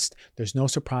test. There's no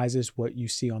surprises. What you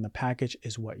see on the package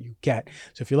is what you get.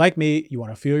 So if you're like me, you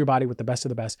want to fuel your body with the best of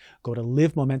the best, go to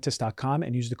livemomentous.com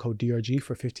and use the code DRG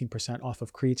for 15% off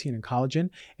of creatine and collagen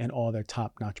and all their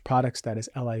top-notch products. That is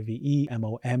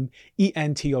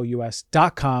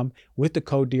livemomentous.com with the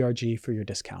code DRG for your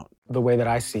discount. The way that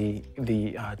I see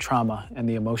the trauma and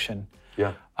the emotion.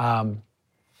 Yeah.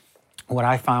 What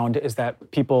I found is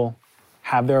that people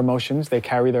have their emotions, they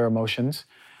carry their emotions,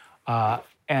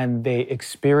 and their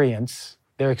experiences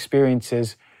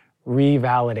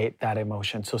revalidate that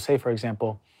emotion. So say, for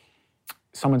example,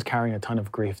 someone's carrying a ton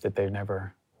of grief that they've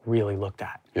never really looked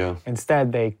at. Yeah.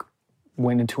 Instead, they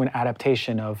went into an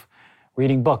adaptation of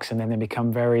reading books and then they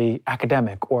become very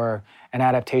academic, or an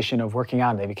adaptation of working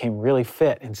out and they became really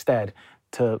fit instead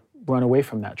to run away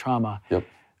from that trauma. Yep.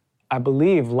 I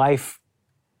believe life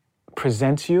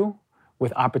presents you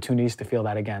with opportunities to feel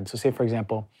that again. So say, for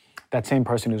example, that same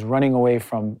person who's running away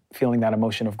from feeling that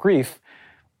emotion of grief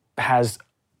has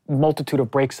multitude of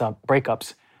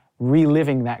breakups,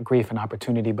 reliving that grief and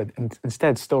opportunity, but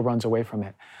instead still runs away from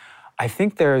it. I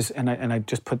think there's, and I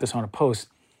just put this on a post,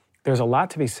 there's a lot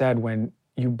to be said when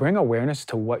you bring awareness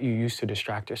to what you use to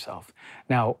distract yourself.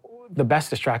 Now, the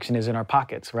best distraction is in our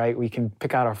pockets, right? We can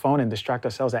pick out our phone and distract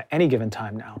ourselves at any given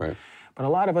time now. Right. But a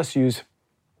lot of us use,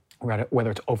 whether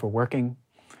it's overworking,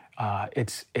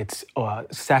 it's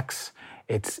sex,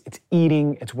 it's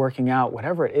eating, it's working out,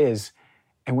 whatever it is.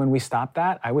 And when we stop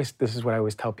that, this is what I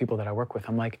always tell people that I work with.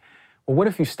 I'm like, well, what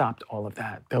if you stopped all of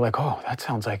that? They're like, oh, that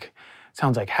sounds like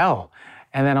hell.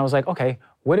 And then I was like, okay,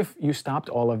 what if you stopped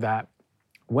all of that,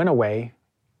 went away,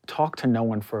 talked to no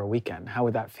one for a weekend? How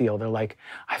would that feel? They're like,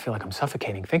 I feel like I'm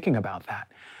suffocating thinking about that.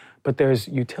 But there's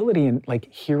utility in like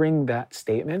hearing that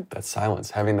statement. That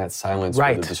silence, having that silence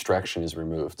Right. where the distraction is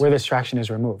removed. Where the distraction is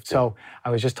removed. Yeah. So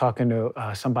I was just talking to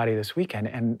somebody this weekend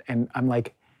and I'm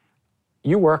like,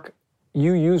 you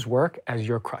use work as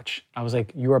your crutch. I was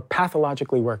like, you are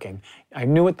pathologically working. I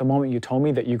knew it the moment you told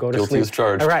me that you go to Guilty sleep. as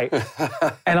charged. Right.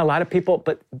 And a lot of people,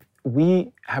 but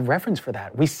we have reference for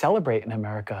that. We celebrate in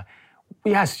America.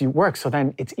 Yes, you work. So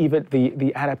then it's even,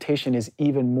 the adaptation is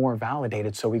even more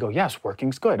validated. So we go, yes,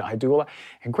 working's good. I do a lot.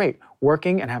 And great,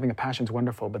 working and having a passion is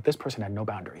wonderful, but this person had no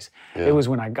boundaries. Yeah. It was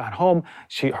when I got home,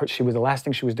 she was, the last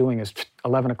thing she was doing is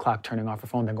 11 o'clock turning off her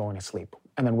phone, then going to sleep.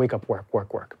 And then wake up, work.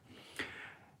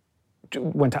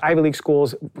 Went to Ivy League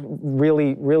schools,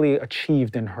 really, really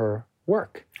achieved in her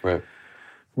work. Right.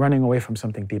 Running away from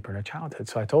something deeper in her childhood.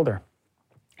 So I told her,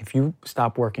 if you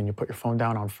stop working, you put your phone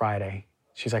down on Friday.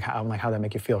 She's like, I'm like, how'd that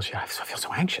make you feel? I feel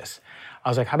so anxious. I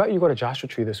was like, how about you go to Joshua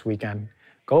Tree this weekend?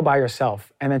 Go by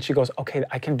yourself. And then she goes, okay,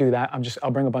 I can do that.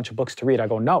 I'll bring a bunch of books to read. I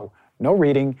go, no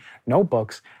reading, no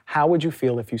books. How would you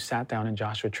feel if you sat down in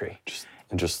Joshua Tree?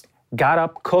 Just got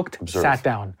up, cooked, observe. Sat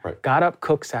down. Right. Got up,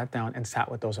 cooked, sat down, and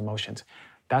sat with those emotions.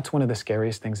 That's one of the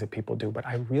scariest things that people do. But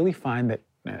I really find that,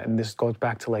 and this goes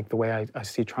back to like the way I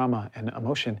see trauma and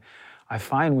emotion, I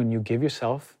find when you give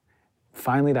yourself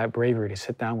finally that bravery to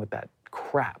sit down with that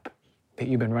crap that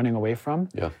you've been running away from,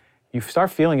 yeah. You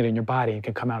start feeling it in your body. It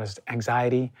can come out as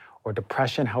anxiety or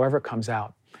depression, however it comes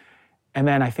out. And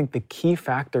then I think the key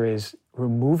factor is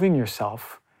removing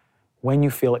yourself when you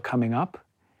feel it coming up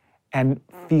and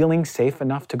feeling safe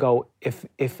enough to go,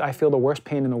 if I feel the worst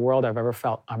pain in the world I've ever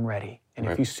felt, I'm ready. And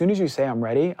right. If as soon as you say I'm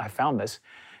ready, I found this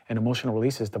in emotional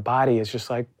releases, the body is just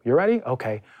like, you're ready?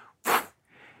 Okay.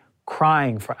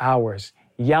 Crying for hours,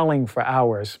 yelling for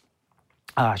hours,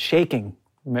 shaking,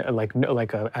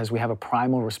 as we have a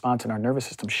primal response in our nervous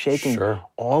system, shaking Sure.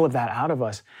 all of that out of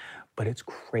us. But it's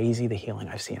crazy the healing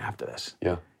I've seen after this.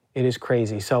 Yeah. It is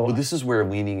crazy. So well, this is where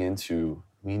leaning into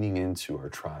our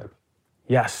tribe.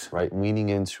 Yes. Right? Leaning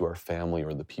into our family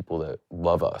or the people that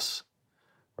love us,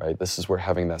 right? This is where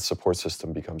having that support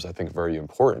system becomes, I think, very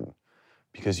important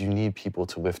because you need people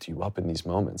to lift you up in these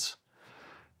moments.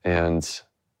 And,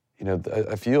 you know,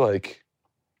 I feel like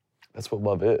that's what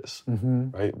love is,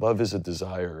 right? Love is a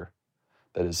desire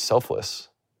that is selfless,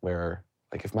 where,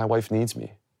 like, if my wife needs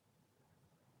me,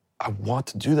 I want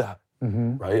to do that,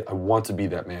 right? I want to be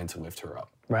that man to lift her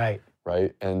up. Right.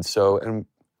 Right? And so, and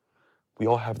we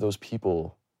all have those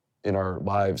people in our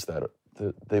lives that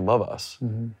they love us.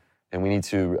 And we need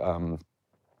to, I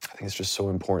think it's just so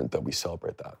important that we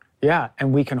celebrate that. Yeah,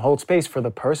 and we can hold space for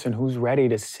the person who's ready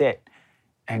to sit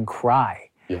and cry.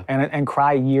 Yeah. And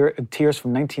cry tears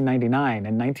from 1999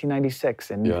 and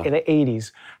 1996 and Yeah. the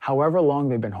 80s, however long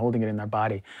they've been holding it in their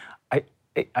body.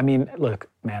 I mean, look,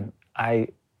 man,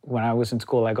 when I was in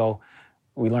school,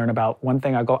 we learn about one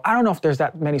thing, I don't know if there's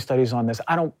that many studies on this.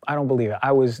 I don't believe it.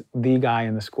 I was the guy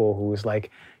in the school who was like,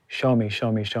 show me,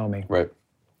 show me, show me. Right.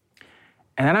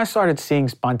 And then I started seeing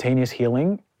spontaneous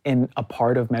healing in a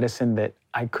part of medicine that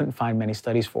I couldn't find many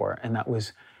studies for, and that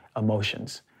was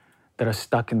emotions that are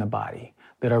stuck in the body,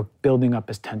 that are building up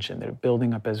as tension, that are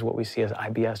building up as what we see as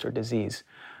IBS or disease.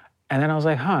 And then I was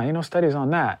like, studies on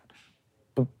that.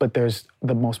 But there's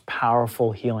the most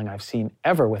powerful healing I've seen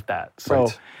ever with that. So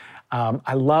Right.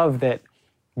 I love that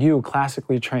you,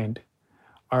 classically trained,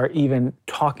 are even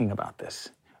talking about this.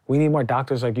 We need more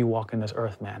doctors like you walking this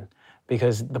earth, man,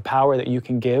 because the power that you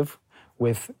can give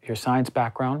with your science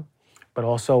background, but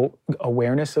also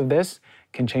awareness of this,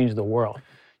 can change the world.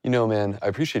 Man, I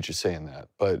appreciate you saying that,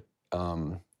 but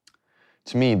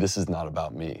to me, this is not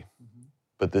about me,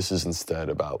 but this is instead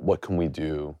about what can we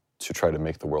do to try to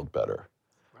make the world better,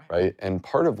 right? And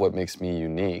part of what makes me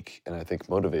unique, and I think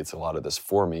motivates a lot of this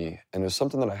for me, and is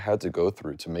something that I had to go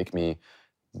through to make me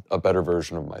a better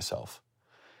version of myself,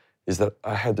 is that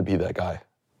I had to be that guy.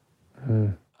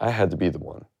 I had to be the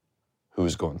one who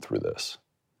was going through this.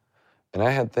 And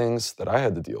I had things that I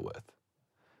had to deal with.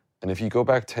 And if you go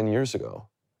back 10 years ago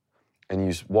and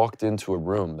you walked into a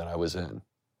room that I was in,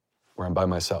 where I'm by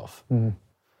myself,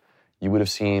 you would have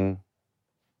seen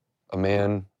a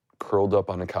man curled up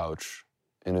on a couch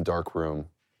in a dark room,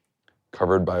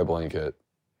 covered by a blanket,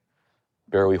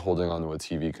 barely holding onto a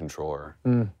TV controller.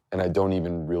 And I don't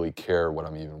even really care what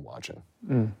I'm even watching.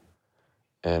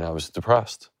 And I was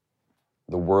depressed.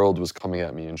 The world was coming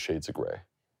at me in shades of gray.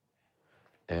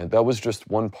 And that was just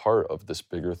one part of this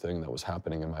bigger thing that was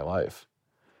happening in my life.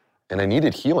 And I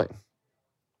needed healing.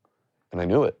 And I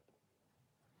knew it.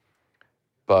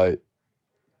 But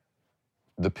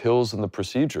the pills and the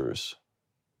procedures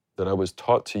that I was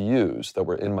taught to use that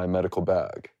were in my medical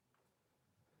bag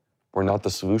were not the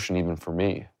solution even for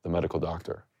me, the medical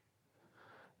doctor.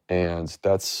 And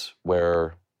that's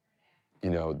where,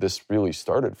 this really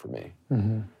started for me.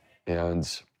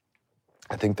 And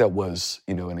I think that was,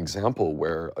 an example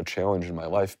where a challenge in my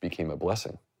life became a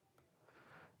blessing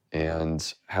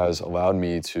and has allowed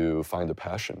me to find a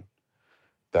passion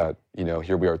that,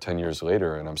 here we are 10 years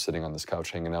later and I'm sitting on this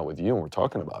couch hanging out with you and we're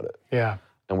talking about it. Yeah.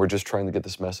 And we're just trying to get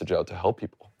this message out to help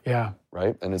people. Yeah.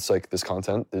 Right? And it's like this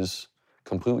content is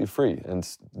completely free and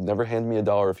never hand me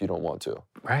 $1 if you don't want to.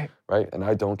 Right. Right? And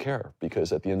I don't care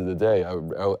because at the end of the day, I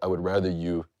would rather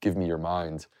you give me your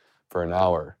mind for an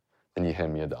hour than you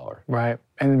hand me $1. Right.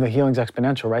 And the healing's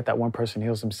exponential, right? That one person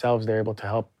heals themselves, they're able to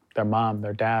help their mom,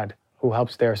 their dad, who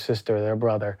helps their sister, their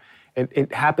brother.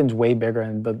 It happens way bigger,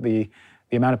 and the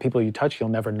amount of people you touch, you'll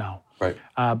never know. Right.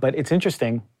 But it's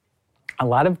interesting, a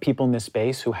lot of people in this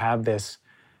space who have this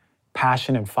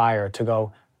passion and fire to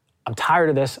go, I'm tired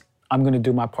of this, I'm gonna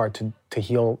do my part to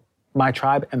heal my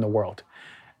tribe and the world.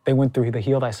 They went through the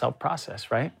Heal Thyself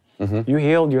process, right? You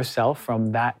healed yourself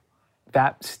from that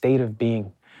state of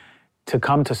being to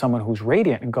come to someone who's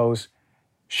radiant and goes,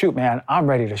 shoot, man, I'm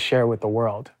ready to share with the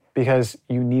world, because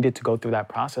you needed to go through that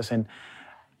process. And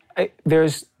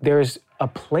there's a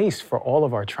place for all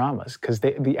of our traumas, because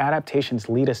the adaptations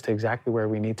lead us to exactly where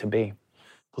we need to be.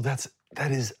 Well,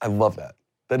 I love that.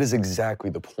 That is exactly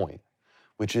the point,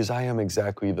 which is I am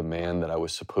exactly the man that I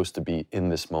was supposed to be in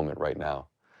this moment right now.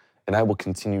 And I will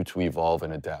continue to evolve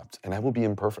and adapt, and I will be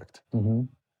imperfect.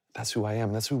 That's who I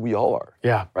am. That's who we all are.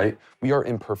 Yeah. Right? We are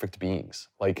imperfect beings.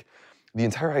 Like, the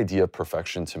entire idea of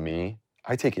perfection to me,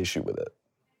 I take issue with it.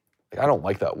 Like, I don't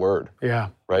like that word. Yeah.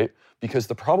 Right? Because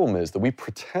the problem is that we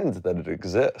pretend that it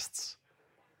exists.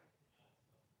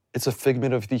 It's a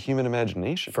figment of the human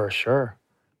imagination. For sure.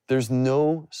 There's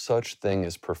no such thing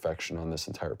as perfection on this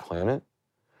entire planet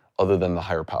other than the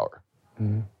higher power.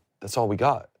 That's all we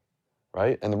got,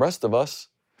 right? And the rest of us,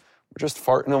 we're just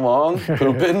farting along,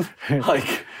 pooping,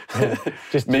 like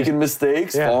just making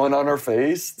mistakes, falling on our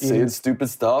face, saying stupid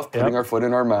stuff, putting our foot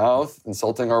in our mouth,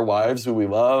 insulting our wives who we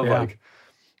love. Like,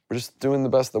 we're just doing the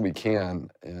best that we can.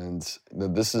 And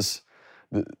this is,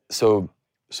 so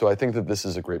I think that this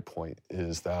is a great point,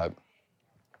 is that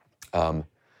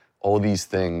all these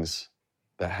things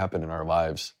that happen in our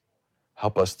lives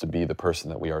help us to be the person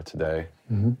that we are today.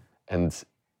 And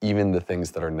even the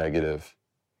things that are negative,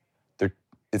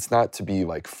 it's not to be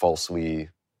like falsely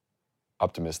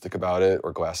optimistic about it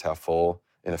or glass half full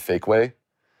in a fake way,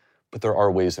 But there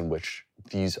are ways in which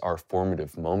these are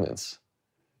formative moments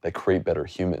that create better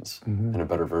humans and a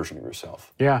better version of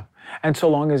yourself. Yeah. And so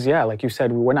long as, like you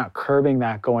said, we're not curbing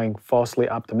that going falsely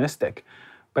optimistic,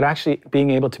 but actually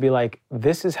being able to be like,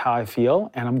 this is how I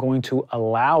feel, and I'm going to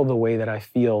allow the way that I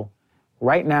feel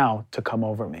right now to come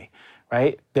over me,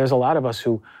 right? There's a lot of us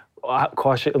who we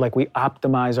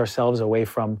optimize ourselves away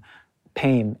from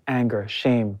pain, anger,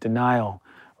 shame, denial,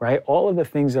 right? All of the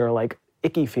things that are like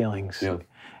icky feelings. Yeah.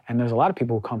 And there's a lot of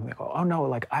people who come and they go, oh no,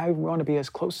 like I want to be as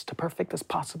close to perfect as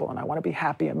possible and I want to be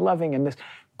happy and loving and this.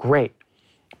 Great.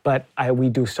 But we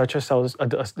do such ourselves a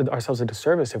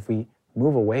disservice if we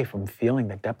move away from feeling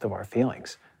the depth of our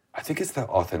feelings. I think it's that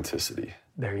authenticity.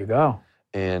 There you go.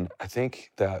 And I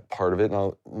think that part of it,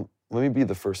 now let me be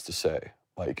the first to say,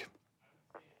 like,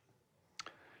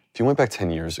 if you went back 10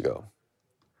 years ago,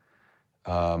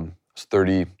 I was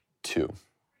 32.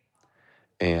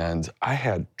 And I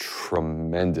had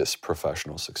tremendous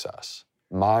professional success.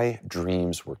 My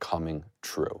dreams were coming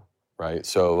true, right?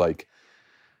 So like,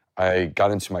 I got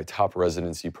into my top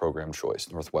residency program choice,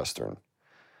 Northwestern.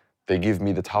 They give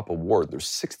me the top award. There's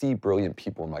 60 brilliant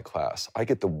people in my class. I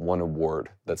get the one award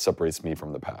that separates me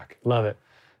from the pack. Love it.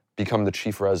 Become the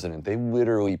chief resident. They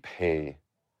literally pay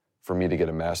for me to get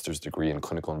a master's degree in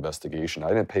clinical investigation. I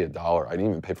didn't pay $1. I didn't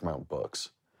even pay for my own books.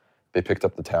 They picked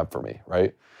up the tab for me,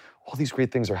 right? All these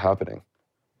great things are happening.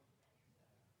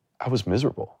 I was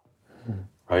miserable,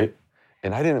 right?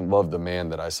 And I didn't love the man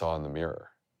that I saw in the mirror.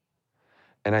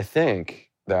 And I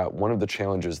think that one of the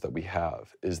challenges that we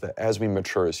have is that as we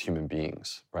mature as human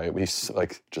beings, right? We just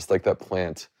like that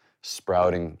plant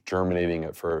sprouting, germinating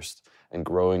at first and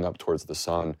growing up towards the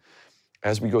sun.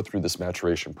 As we go through this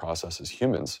maturation process as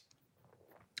humans,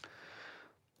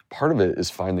 part of it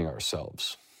is finding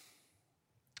ourselves.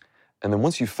 And then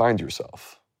once you find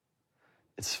yourself,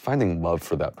 it's finding love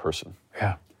for that person.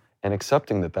 Yeah. And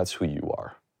accepting that that's who you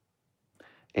are.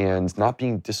 And not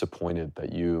being disappointed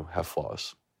that you have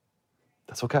flaws.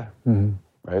 That's okay,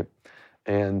 right?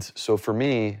 And so for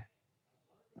me,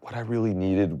 what I really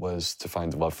needed was to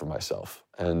find love for myself.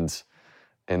 And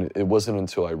it wasn't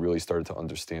until I really started to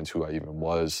understand who I even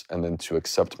was and then to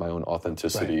accept my own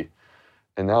authenticity. Right.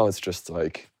 And now it's just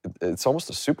like, it's almost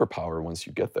a superpower once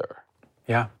you get there.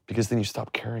 Yeah. Because then you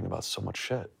stop caring about so much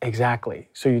shit. Exactly.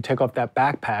 So you take off that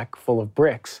backpack full of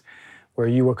bricks where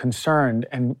you were concerned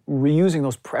and reusing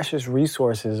those precious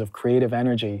resources of creative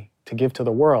energy to give to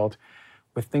the world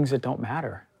with things that don't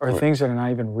matter or things that are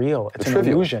not even real. It's an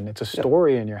illusion. It's a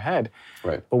story in your head.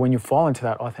 Right. But when you fall into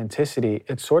that authenticity,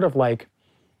 it's sort of like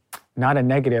not a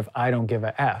negative, I don't give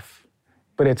a F,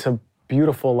 but it's a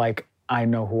beautiful, like, I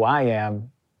know who I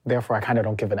am, therefore I kind of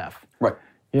don't give an F. Right.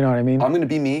 You know what I mean? I'm going to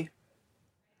be me,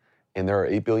 and there are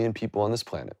 8 billion people on this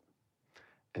planet.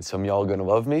 And some of y'all are going to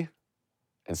love me,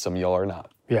 and some of y'all are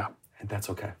not. Yeah. And that's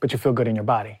okay. But you feel good in your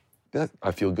body. Yeah,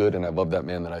 I feel good, and I love that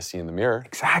man that I see in the mirror.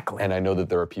 Exactly. And I know that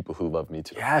there are people who love me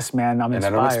too. Yes, man, I'm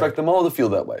inspired. And I don't expect them all to feel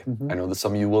that way. I know that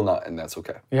some of you will not, and that's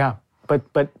okay. Yeah,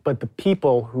 but the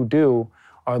people who do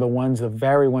are the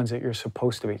very ones that you're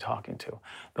supposed to be talking to,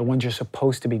 the ones you're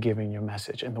supposed to be giving your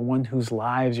message, and the one whose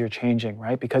lives you're changing,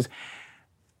 right? Because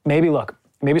maybe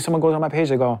someone goes on my page,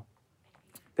 they go,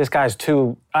 this guy's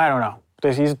too, I don't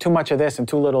know, he's too much of this and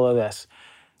too little of this.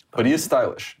 But he is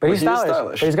stylish. But he's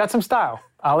stylish. But he's got some style.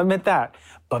 I'll admit that.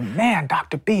 But man,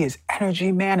 Dr. B, his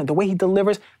energy, man, and the way he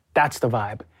delivers, that's the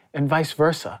vibe. And vice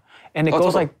versa. And it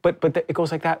goes like, but it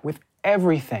goes like that with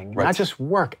everything, not just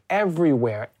work,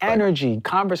 everywhere, energy,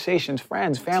 conversations,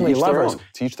 friends, family, lovers.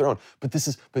 To each their own.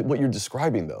 But what you're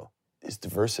describing though is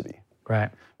diversity.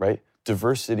 Right. Right?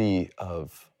 Diversity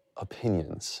of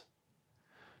opinions,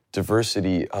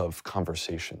 diversity of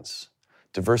conversations,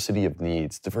 diversity of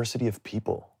needs, diversity of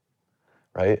people.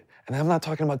 Right? And I'm not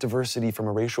talking about diversity from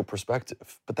a racial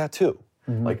perspective, but that too.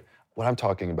 Like, what I'm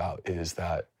talking about is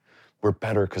that we're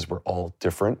better because we're all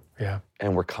different. Yeah.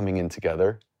 And we're coming in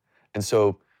together. And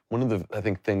so one of the, I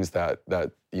think, things that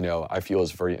I feel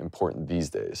is very important these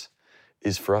days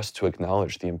is for us to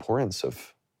acknowledge the importance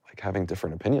of like having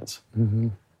different opinions.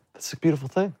 That's a beautiful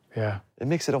thing. Yeah. It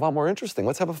makes it a lot more interesting.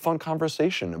 Let's have a fun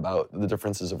conversation about the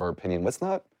differences of our opinion. Let's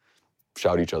not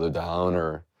shout each other down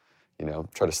or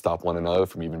try to stop one another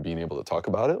from even being able to talk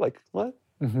about it. Like, what?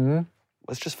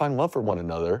 Let's just find love for one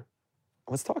another.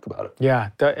 Let's talk about it. Yeah.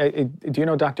 Do you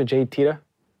know Dr. Jay Teta?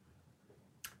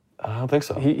 I don't think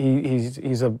so.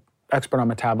 He's an expert on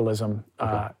metabolism.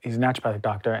 Okay. He's a naturopathic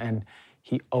doctor, and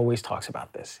he always talks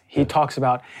about this. He talks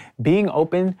about being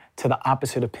open to the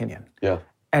opposite opinion. Yeah.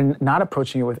 And not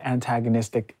approaching it with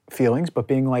antagonistic feelings, but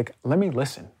being like, let me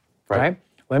listen, right?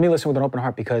 Let me listen with an open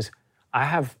heart because I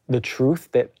have the truth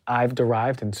that I've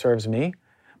derived and serves me,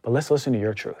 but let's listen to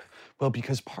your truth. Well,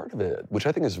 because part of it, which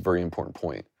I think is a very important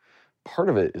point, part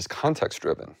of it is context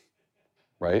driven,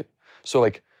 right? So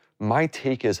like my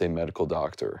take as a medical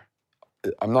doctor,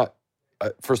 I'm not,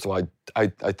 first of all, I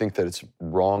think that it's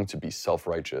wrong to be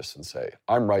self-righteous and say,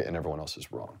 I'm right and everyone else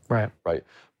is wrong, Right. right?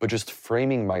 But just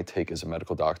framing my take as a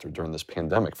medical doctor during this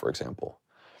pandemic, for example,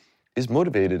 is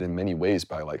motivated in many ways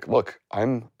by like, look,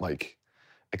 I'm like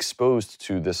exposed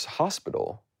to this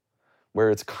hospital where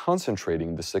it's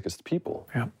concentrating the sickest people,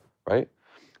 Yeah. right?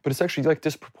 But it's actually like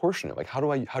disproportionate. Like how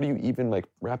do you even like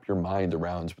wrap your mind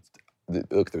around,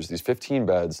 look, there's these 15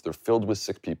 beds, they're filled with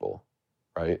sick people,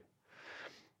 right?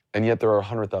 And yet there are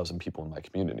 100,000 people in my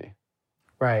community,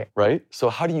 Right. right? So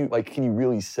how do you, like, can you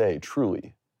really say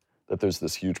truly that there's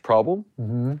this huge problem?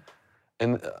 Mm-hmm.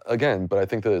 And again, but I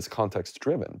think that it's context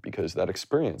driven because that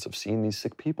experience of seeing these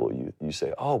sick people, you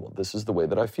say, oh, well, this is the way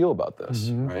that I feel about this,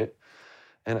 Mm-hmm. right?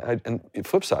 And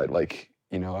flip side, like,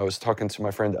 you know, I was talking to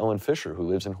my friend Ellen Fisher who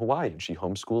lives in Hawaii and she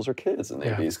homeschools her kids and they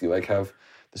Yeah. basically like have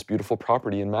this beautiful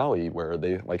property in Maui where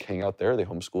they like hang out there, they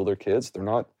homeschool their kids. They're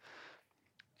not,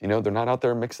 you know, they're not out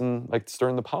there mixing, like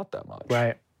stirring the pot that much.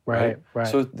 Right.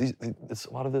 So it's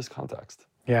a lot of this context.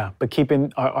 Yeah, but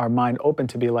keeping our mind open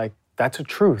to be like, that's a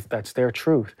truth, that's their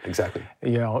truth. Exactly.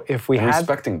 You know, if we And had,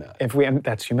 respecting that. and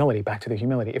that's humility, back to the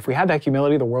humility. If we had that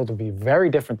humility, the world would be very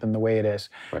different than the way it is,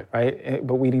 right?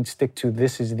 But we need to stick to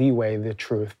this is the way, the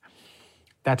truth.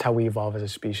 That's how we evolve as a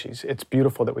species. It's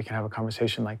beautiful that we can have a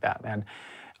conversation like that, man.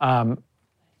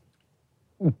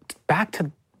 Back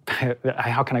to,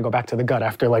 how can I go back to the gut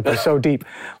after like we're so deep?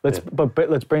 But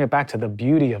let's bring it back to the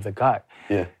beauty of the gut.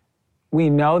 Yeah. We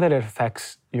know that it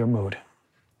affects your mood.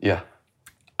 Yeah.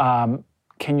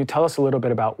 Can you tell us a little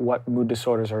bit about what mood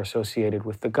disorders are associated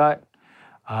with the gut?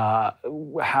 How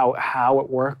it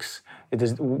works?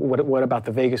 What about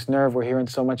the vagus nerve we're hearing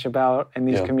so much about in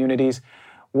these communities?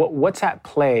 What's at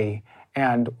play?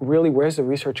 And really, where's the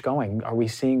research going? Are we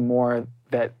seeing more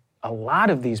that a lot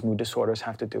of these mood disorders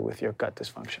have to do with your gut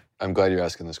dysfunction? I'm glad you're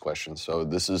asking this question. So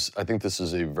I think this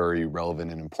is a very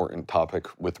relevant and important topic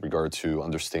with regard to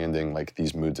understanding like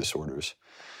these mood disorders.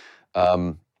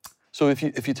 So if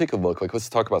you take a look, like let's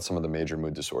talk about some of the major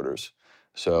mood disorders.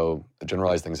 So a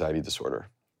generalized anxiety disorder,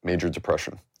 major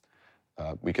depression.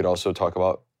 We could also talk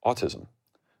about autism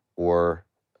or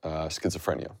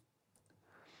schizophrenia.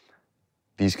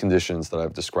 These conditions that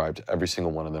I've described, every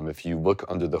single one of them, if you look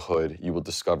under the hood, you will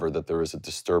discover that there is a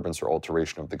disturbance or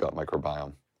alteration of the gut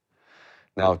microbiome.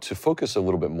 Now, to focus a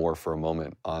little bit more for a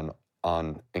moment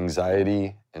on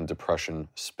anxiety and depression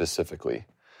specifically,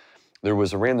 there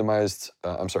was a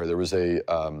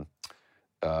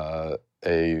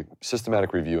a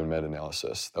systematic review and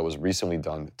meta-analysis that was recently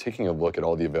done, taking a look at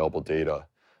all the available data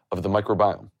of the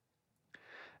microbiome.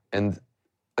 And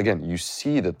again, you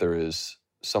see that there is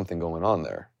something going on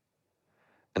there.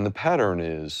 And the pattern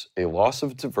is a loss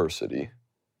of diversity.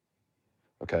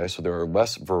 Okay, so there are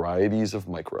less varieties of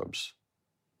microbes.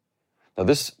 Now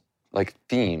this like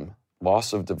theme,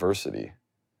 loss of diversity,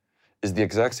 is the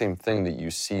exact same thing that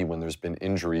you see when there's been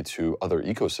injury to other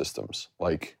ecosystems,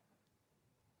 like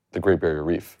the Great Barrier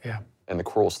Reef. Yeah. And the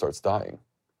coral starts dying,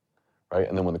 right?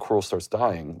 And then when the coral starts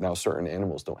dying, now certain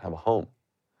animals don't have a home.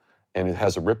 And it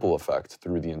has a ripple effect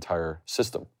through the entire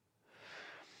system.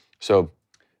 So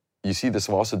you see this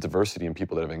loss of diversity in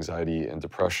people that have anxiety and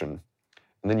depression.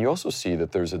 And then you also see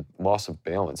that there's a loss of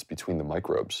balance between the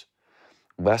microbes.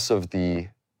 Less of the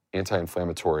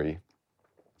anti-inflammatory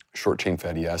short-chain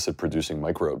fatty acid producing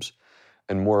microbes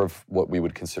and more of what we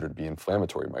would consider to be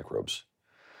inflammatory microbes.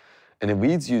 And it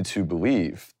leads you to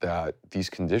believe that these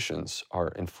conditions are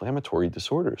inflammatory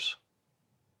disorders.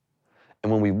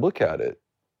 And when we look at it,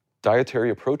 dietary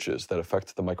approaches that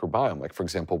affect the microbiome, like for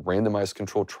example, randomized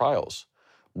controlled trials,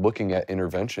 looking at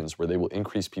interventions where they will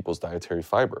increase people's dietary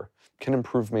fiber, can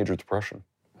improve major depression.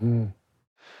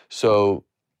 So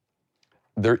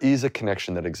there is a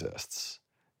connection that exists.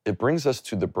 It brings us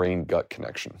to the brain-gut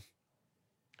connection.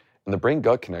 And the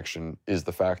brain-gut connection is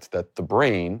the fact that the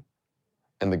brain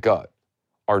and the gut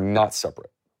are not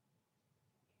separate.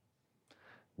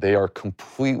 They are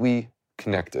completely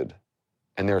connected,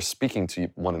 and they're speaking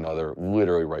to one another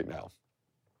literally right now.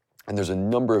 And there's a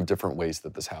number of different ways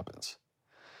that this happens.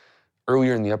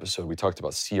 Earlier in the episode, we talked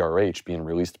about CRH being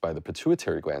released by the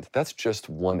pituitary gland. That's just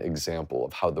one example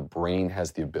of how the brain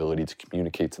has the ability to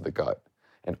communicate to the gut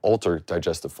and alter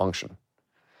digestive function.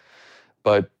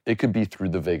 But it could be through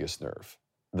the vagus nerve.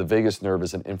 The vagus nerve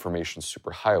is an information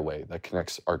superhighway that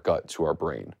connects our gut to our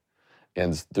brain.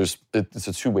 And it's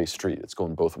a two-way street. It's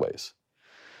going both ways.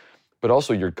 But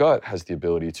also your gut has the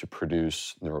ability to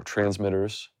produce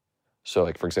neurotransmitters. So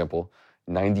like, for example,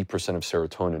 90% of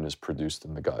serotonin is produced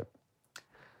in the gut.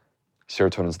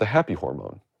 Serotonin is the happy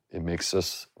hormone. It makes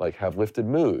us like have lifted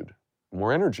mood,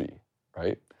 more energy,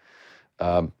 right?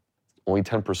 Only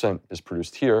 10% is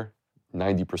produced here,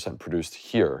 90% produced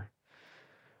here.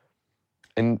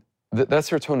 And that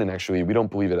serotonin actually, we don't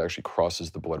believe it actually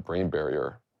crosses the blood-brain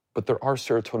barrier, but there are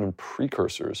serotonin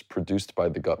precursors produced by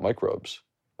the gut microbes,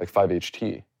 like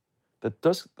 5-HT, that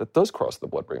does cross the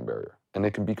blood-brain barrier, and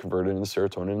it can be converted into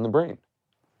serotonin in the brain.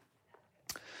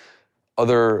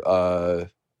 Other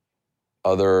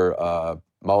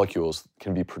molecules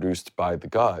can be produced by the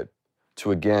gut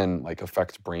to, again, like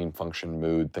affect brain function,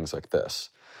 mood, things like this.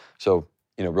 So,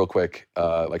 real quick,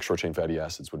 like short-chain fatty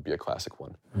acids would be a classic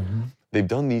one. Mm-hmm. They've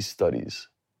done these studies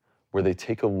where they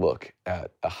take a look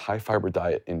at a high-fiber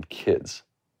diet in kids,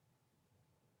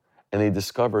 and they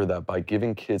discover that by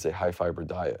giving kids a high-fiber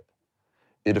diet,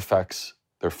 it affects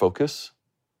their focus,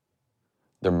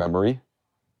 their memory,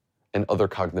 and other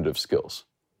cognitive skills.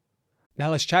 Now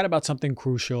let's chat about something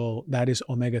crucial, that is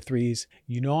omega-3s.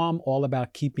 I'm all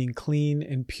about keeping clean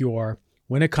and pure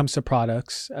when it comes to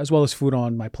products, as well as food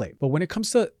on my plate. But when it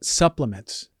comes to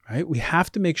supplements, right, we have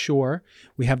to make sure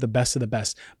we have the best of the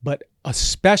best, but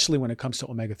especially when it comes to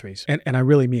omega-3s. And I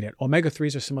really mean it.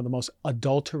 Omega-3s are some of the most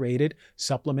adulterated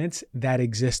supplements that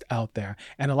exist out there.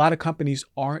 And a lot of companies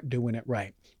aren't doing it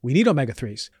right. We need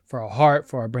omega-3s for our heart,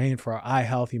 for our brain, for our eye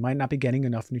health. You might not be getting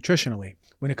enough nutritionally.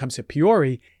 When it comes to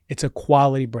Puori, it's a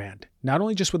quality brand, not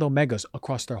only just with omegas,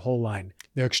 across their whole line.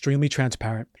 They're extremely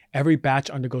transparent. Every batch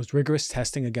undergoes rigorous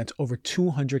testing against over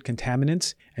 200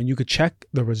 contaminants, and you could check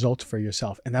the results for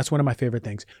yourself. And that's one of my favorite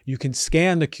things. You can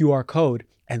scan the QR code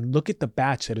and look at the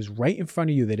batch that is right in front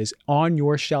of you, that is on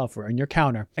your shelf or on your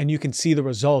counter, and you can see the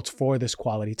results for this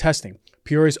quality testing.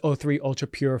 Puori's O3 Ultra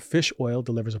Pure Fish Oil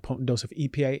delivers a potent dose of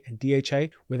EPA and DHA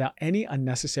without any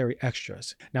unnecessary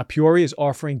extras. Now, Puori is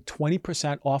offering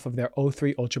 20% off of their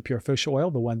O3 Ultra Pure Fish Oil,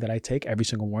 the one that I take every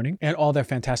single morning, and all their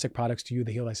fantastic products to you,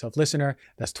 the Heal Thyself listener.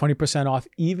 That's 20% off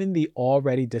even the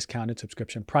already discounted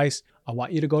subscription price. I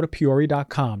want you to go to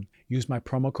Puori.com. Use my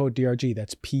promo code DRG,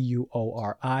 that's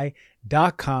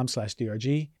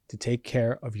PUORI.com/DRG, to take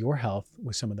care of your health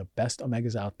with some of the best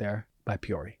omegas out there by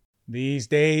Puori. These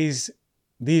days,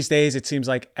 it seems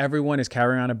like everyone is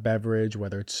carrying on a beverage,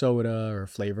 whether it's soda or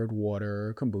flavored water,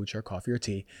 or kombucha, or coffee or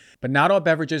tea. But not all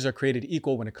beverages are created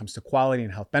equal when it comes to quality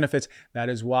and health benefits. That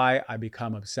is why I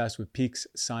become obsessed with Peak's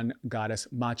Sun Goddess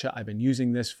Matcha. I've been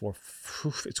using this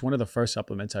it's one of the first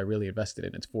supplements I really invested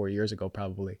in. It's 4 years ago,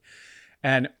 probably.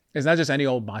 And it's not just any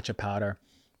old matcha powder.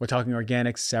 We're talking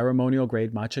organic, ceremonial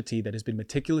grade matcha tea that has been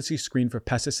meticulously screened for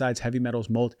pesticides, heavy metals,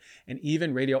 mold, and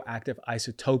even radioactive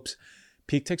isotopes.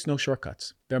 Peak takes no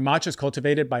shortcuts. Their matcha is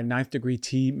cultivated by 9th degree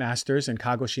tea masters in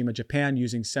Kagoshima, Japan,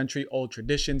 using century-old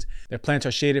traditions. Their plants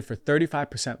are shaded for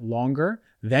 35% longer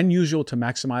than usual to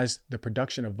maximize the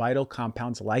production of vital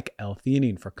compounds like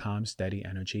L-theanine for calm, steady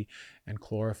energy, and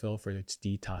chlorophyll for its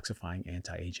detoxifying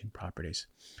anti-aging properties.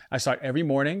 I start every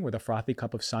morning with a frothy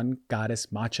cup of Sun Goddess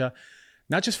matcha,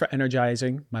 not just for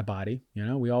energizing my body,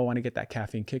 we all want to get that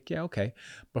caffeine kick, yeah, okay,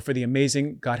 but for the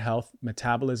amazing gut health,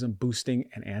 metabolism boosting,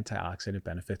 and antioxidant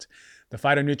benefits. The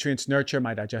phytonutrients nurture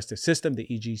my digestive system, the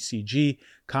EGCG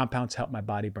compounds help my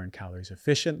body burn calories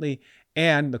efficiently,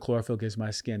 and the chlorophyll gives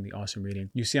my skin the awesome reading.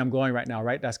 You see I'm glowing right now,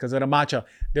 right? That's because of the matcha.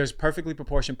 There's perfectly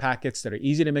proportioned packets that are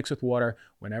easy to mix with water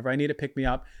whenever I need to pick me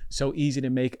up. So easy to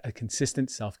make a consistent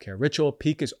self-care ritual.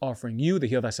 Peak is offering you, the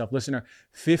Heal Thyself listener,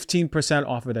 15%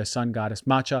 off of their Sun Goddess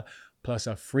Matcha, plus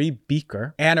a free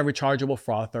beaker and a rechargeable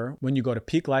frother when you go to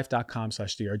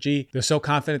peaklife.com/DRG. They're so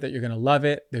confident that you're going to love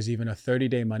it. There's even a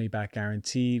 30-day money-back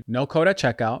guarantee. No code at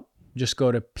checkout. Just go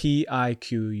to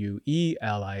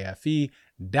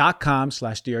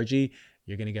PIQUELIFE.com/DRG.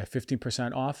 You're going to get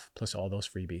 15% off plus all those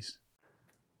freebies.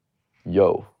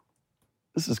 Yo,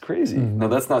 this is crazy. Mm-hmm. Now,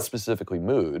 that's not specifically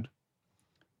mood,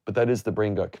 but that is the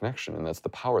brain-gut connection, and that's the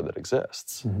power that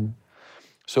exists. Mm-hmm.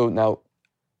 So now,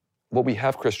 what we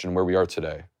have, Christian, where we are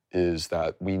today, is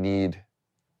that we need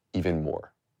even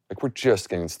more. Like, we're just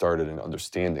getting started in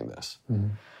understanding this. Mm-hmm.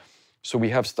 So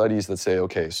we have studies that say,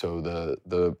 okay, so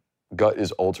the gut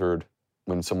is altered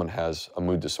when someone has a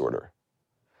mood disorder.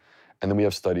 And then we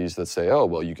have studies that say, oh,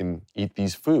 well, you can eat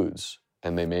these foods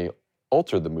and they may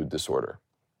alter the mood disorder.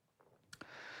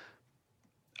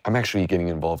 I'm actually getting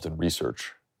involved in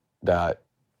research that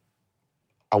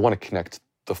I want to connect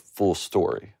the full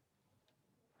story.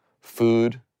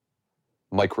 Food,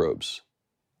 microbes,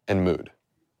 and mood.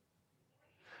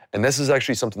 And this is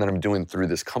actually something that I'm doing through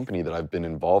this company that I've been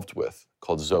involved with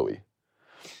called Zoe.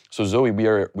 So Zoe, we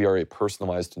are a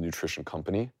personalized nutrition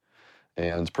company,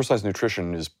 and personalized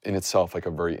nutrition is in itself like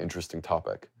a very interesting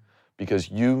topic,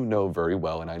 because you know very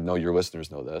well, and I know your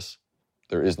listeners know this,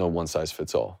 there is no one size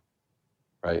fits all,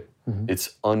 right?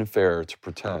 It's unfair to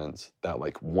pretend that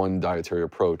like one dietary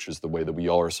approach is the way that we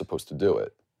all are supposed to do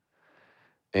it.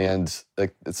 And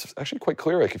like it's actually quite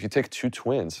clear, like if you take two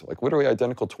twins, like literally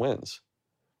identical twins,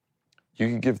 you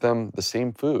can give them the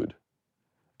same food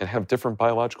and have different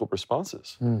biological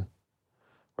responses,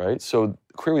 right? So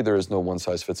clearly there is no one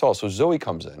size fits all. So Zoe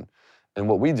comes in, and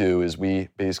what we do is we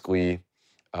basically,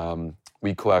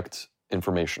 we collect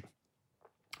information.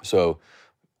 So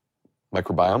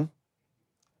microbiome,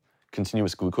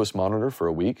 continuous glucose monitor for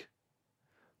a week,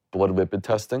 blood lipid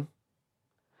testing,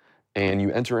 and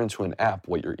you enter into an app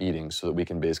what you're eating so that we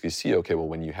can basically see, okay, well,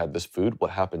 when you had this food,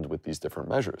 what happened with these different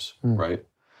measures, right?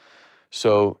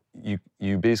 So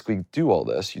you basically do all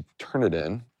this, you turn it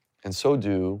in, and so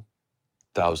do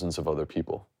thousands of other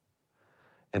people.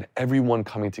 And everyone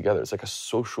coming together, it's like a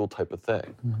social type of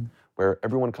thing, where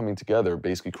everyone coming together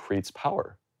basically creates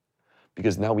power.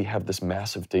 Because now we have this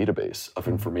massive database of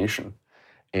information.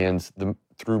 And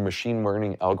through machine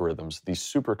learning algorithms, these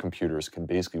supercomputers can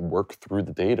basically work through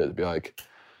the data to be like,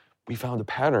 we found a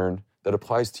pattern that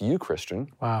applies to you, Christian.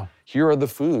 Wow. Here are the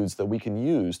foods that we can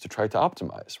use to try to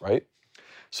optimize, right?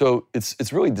 So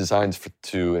it's really designed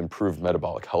to improve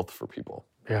metabolic health for people.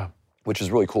 Yeah. Which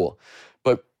is really cool.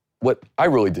 But what I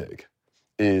really dig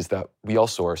is that we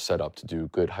also are set up to do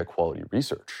good, high quality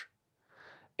research.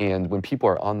 And when people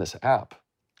are on this app,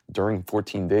 during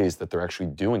 14 days that they're actually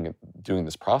doing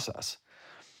this process,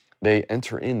 they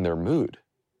enter in their mood.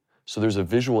 So there's a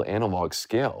visual analog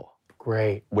scale.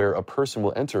 Great. Where a person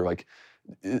will enter, like,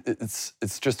 it's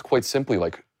just quite simply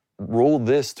like, roll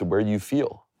this to where you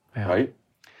feel, right?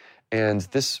 And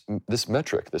this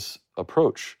metric, this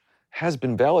approach, has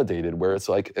been validated where it's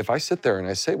like, if I sit there and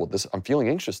I say, well, I'm feeling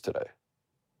anxious today.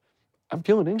 I'm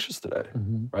feeling anxious today,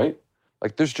 right?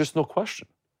 Like, there's just no question.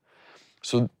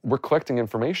 So we're collecting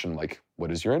information like,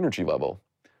 what is your energy level?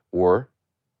 Or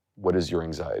what is your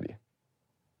anxiety?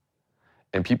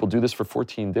 And people do this for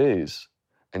 14 days.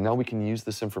 And now we can use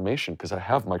this information because I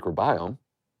have microbiome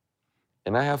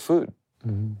and I have food.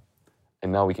 And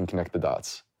now we can connect the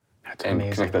dots. That's and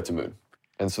amazing. Connect that to mood.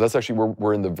 And so that's actually,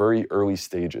 we're in the very early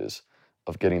stages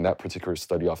of getting that particular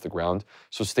study off the ground.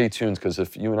 So stay tuned, because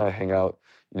if you and I hang out,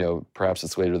 perhaps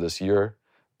it's later this year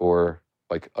or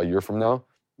like a year from now,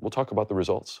 we'll talk about the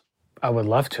results. I would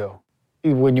love to.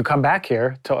 When you come back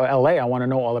here to LA, I want to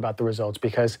know all about the results,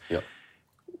 because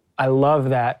I love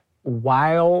that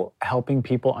while helping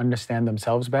people understand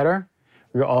themselves better,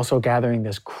 you're also gathering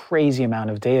this crazy amount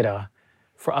of data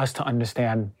for us to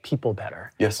understand people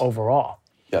better overall.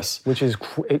 Yes. Which is,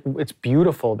 it's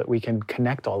beautiful that we can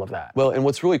connect all of that. Well, and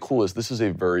what's really cool is this is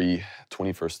a very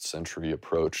 21st century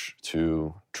approach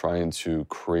to trying to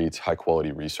create high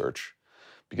quality research.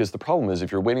 Because the problem is,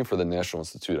 if you're waiting for the National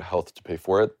Institute of Health to pay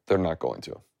for it, they're not going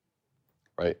to,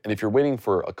 right? And if you're waiting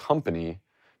for a company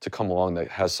to come along that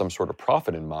has some sort of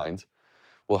profit in mind,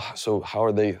 well, so how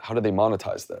do they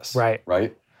monetize this? Right.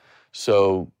 Right?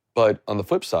 So, but on the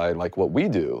flip side, like what we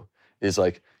do is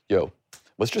like,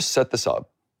 let's just set this up,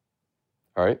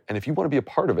 all right? And if you want to be a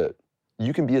part of it,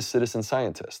 you can be a citizen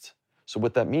scientist. So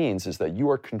what that means is that you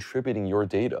are contributing your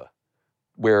data,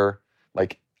 where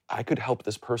like, I could help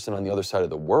this person on the other side of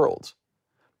the world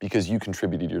because you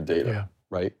contributed your data,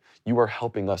 right? You are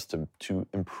helping us to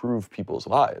improve people's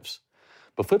lives.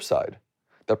 But flip side,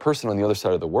 that person on the other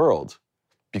side of the world,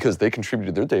 because they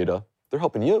contributed their data, they're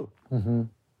helping you.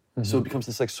 So it becomes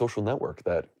this like social network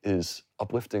that is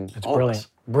uplifting all of us.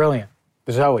 Brilliant.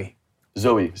 Zoe.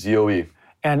 Zoe, Z-O-E.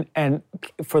 And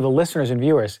for the listeners and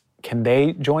viewers, can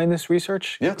they join this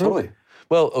research Yeah, group? totally.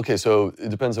 Well, okay, so it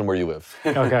depends on where you live.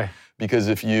 Okay. Because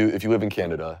if you live in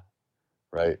Canada,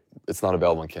 right, it's not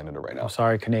available in Canada right now. I'm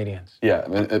sorry, Canadians. Yeah, I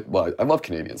mean, well, I love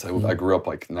Canadians. I grew up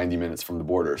like 90 minutes from the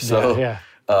border, so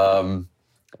I'm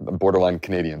borderline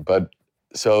Canadian. But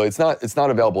so it's not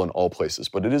available in all places,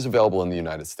 but it is available in the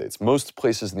United States. Most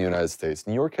places in the United States.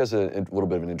 New York has a little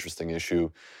bit of an interesting issue.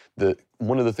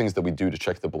 One of the things that we do to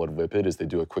check the blood lipid is they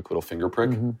do a quick little finger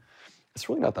prick. It's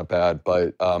really not that bad,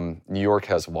 but New York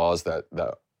has laws that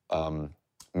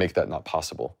make that not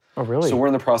possible. Oh, really? So we're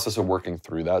in the process of working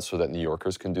through that so that New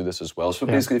Yorkers can do this as well. So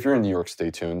basically, if you're in New York, stay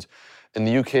tuned. In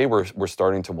the UK, we're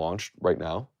starting to launch right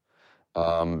now.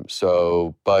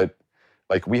 But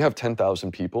like we have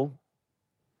 10,000 people.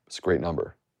 It's a great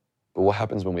number. But what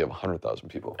happens when we have 100,000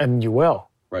 people? And you will.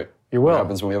 Right. You will. What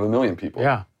happens when we have 1 million people?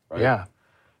 Yeah. Right? Yeah.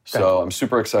 So I'm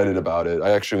super excited about it.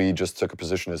 I actually just took a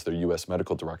position as their U.S.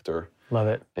 medical director. Love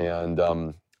it. And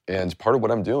And part of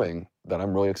what I'm doing that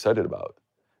I'm really excited about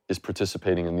is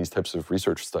participating in these types of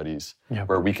research studies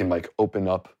where we can like open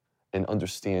up and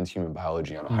understand human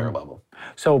biology on a higher level.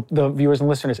 So the viewers and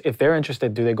listeners, if they're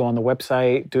interested, do they go on the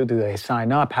website? Do they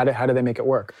sign up? How do they make it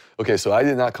work? Okay, so I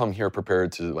did not come here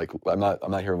prepared to like, I'm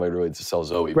not here literally to sell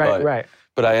Zoe. Right.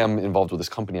 But I am involved with this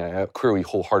company. I clearly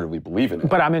wholeheartedly believe in it.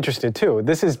 But I'm interested too.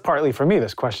 This is partly for me,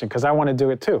 this question, because I want to do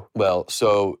it too. Well,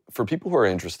 so for people who are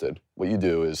interested, what you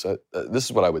do is, this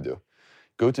is what I would do.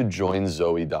 Go to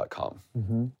joinzoe.com,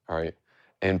 all right,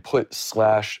 and put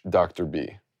 /Dr.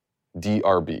 B,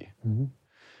 DRB.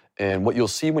 And what you'll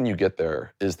see when you get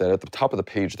there is that at the top of the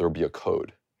page, there'll be a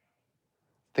code.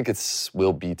 I think it's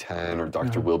Will B10 or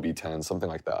Dr. Will B10, something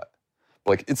like that.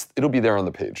 Like it'll be there on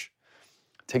the page.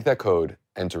 Take that code,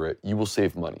 enter it, you will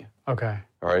save money. Okay.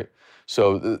 All right?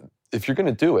 So if you're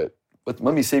gonna do it, let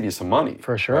me save you some money.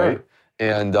 For sure. Right?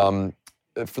 And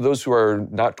for those who are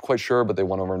not quite sure, but they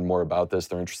wanna learn more about this,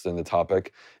 they're interested in the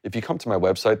topic, if you come to my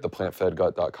website,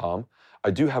 theplantfedgut.com,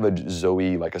 I do have a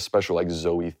Zoe, like a special like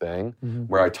Zoe thing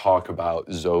where I talk about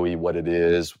Zoe, what it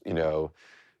is, you know.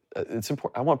 It's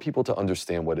important. I want people to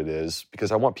understand what it is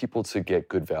because I want people to get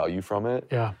good value from it.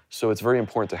 Yeah. So it's very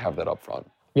important to have that up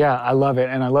front. Yeah, I love it.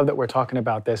 And I love that we're talking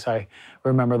about this. I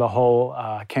remember the whole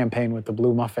campaign with the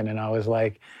blue muffin, and I was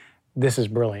like, this is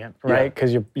brilliant, right?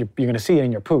 Because you're going to see it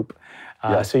in your poop.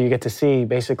 So you get to see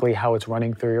basically how it's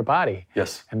running through your body.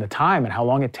 Yes. And the time and how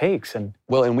long it takes. And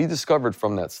well, and we discovered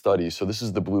from that study, so this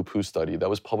is the Blue Poo study that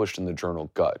was published in the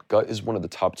journal Gut. Gut is one of the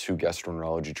top 2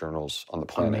 gastroenterology journals on the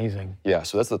planet. Amazing. Yeah,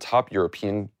 so that's the top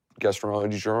European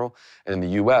gastroenterology journal. And in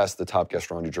the US, the top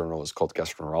gastroenterology journal is called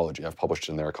Gastroenterology. I've published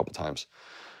in there a couple times.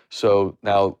 So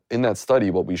now in that study,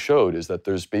 what we showed is that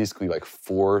there's basically like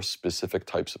 4 specific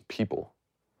types of people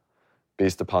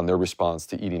based upon their response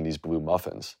to eating these blue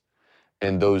muffins.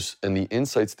 And the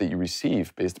insights that you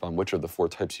receive based upon which of the 4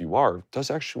 types you are does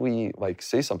actually like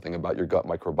say something about your gut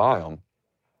microbiome.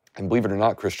 And believe it or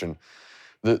not, Christian,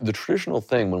 the traditional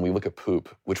thing when we look at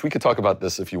poop, which we could talk about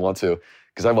this if you want to,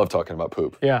 because I love talking about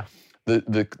poop. yeah.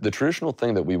 The traditional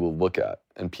thing that we will look at,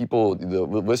 and people, the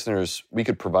listeners, we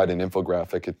could provide an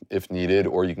infographic if needed,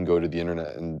 or you can go to the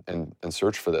internet and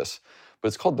search for this. But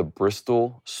it's called the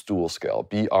Bristol Stool Scale,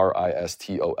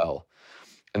 BRISTOL.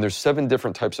 And there's 7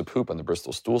 different types of poop on the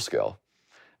Bristol Stool Scale.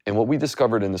 And what we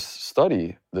discovered in this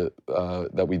study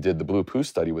that we did, the Blue Poo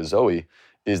study with Zoe,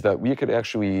 is that we could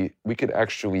actually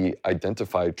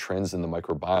identify trends in the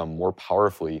microbiome more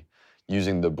powerfully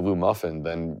using the blue muffin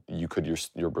than you could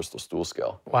your Bristol Stool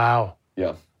Scale. Wow.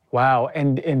 Yeah. Wow.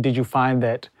 And did you find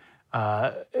that,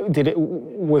 were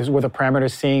the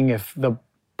parameters seeing if the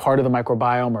part of the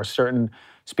microbiome or certain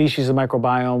species of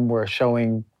microbiome were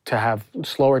showing to have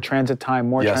slower transit time,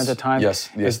 more transit time? Yes,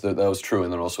 that was true.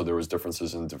 And then also there was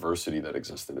differences in diversity that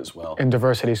existed as well. In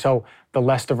diversity. So the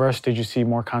less diverse, did you see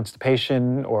more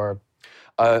constipation or?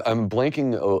 I'm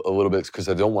blanking a little bit because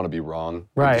I don't want to be wrong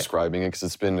in describing it because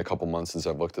it's been a couple months since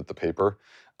I've looked at the paper.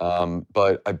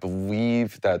 But I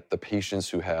believe that the patients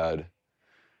who had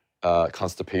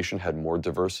constipation had more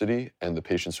diversity, and the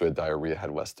patients who had diarrhea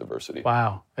had less diversity.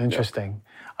 Wow, interesting.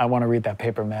 I want to read that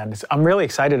paper, man. I'm really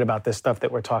excited about this stuff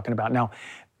that we're talking about. Now,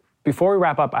 before we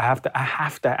wrap up, I have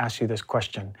to ask you this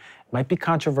question. It might be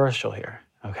controversial here,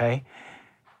 okay?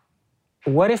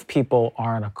 What if people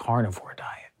are on a carnivore diet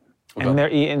and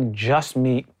they're eating just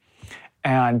meat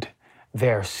and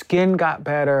their skin got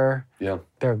better,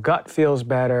 their gut feels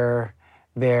better,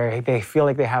 they feel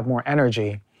like they have more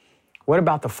energy? What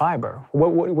about the fiber?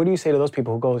 What do you say to those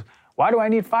people who goes, why do I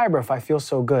need fiber if I feel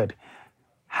so good?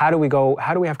 How do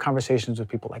we have conversations with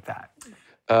people like that?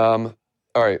 All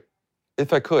right.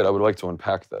 If I could, I would like to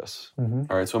unpack this. All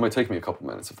right, so it might take me a couple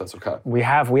minutes if that's okay. We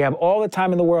have all the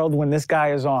time in the world when this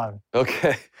guy is on.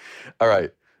 Okay. All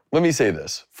right. Let me say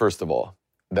this, first of all,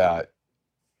 that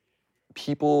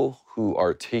people who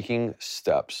are taking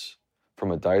steps from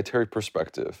a dietary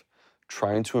perspective,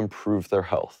 trying to improve their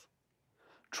health,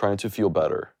 trying to feel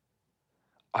better,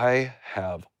 I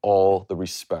have all the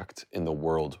respect in the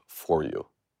world for you.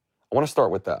 I want to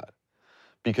start with that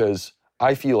because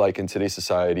I feel like in today's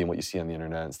society and what you see on the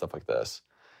internet and stuff like this,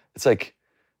 it's like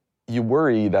you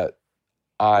worry that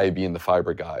I, being the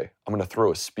fiber guy, I'm going to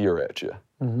throw a spear at you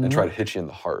and try to hit you in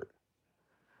the heart.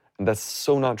 And that's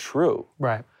so not true.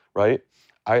 Right. Right?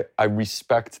 I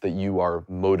respect that you are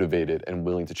motivated and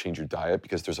willing to change your diet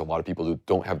because there's a lot of people who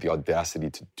don't have the audacity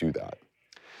to do that.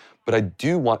 But I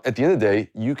do want, at the end of the day,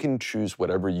 you can choose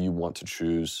whatever you want to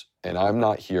choose, and I'm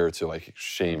not here to like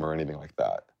shame or anything like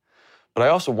that. But I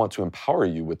also want to empower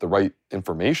you with the right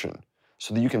information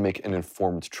so that you can make an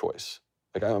informed choice.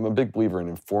 Like I'm a big believer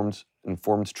in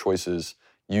informed choices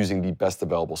using the best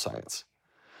available science.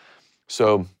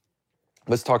 So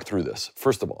let's talk through this.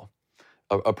 First of all,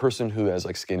 a person who has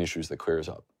like skin issues that clears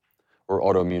up or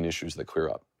autoimmune issues that clear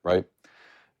up, right?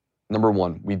 Number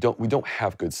one, we don't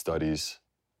have good studies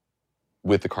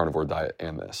with the carnivore diet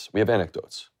and this. We have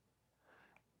anecdotes.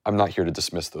 I'm not here to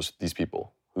dismiss these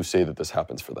people who say that this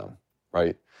happens for them,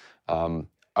 right?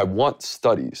 I want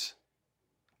studies.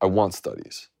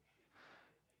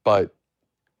 But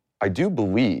I do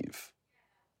believe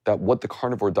that what the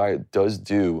carnivore diet does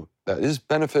do that is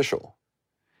beneficial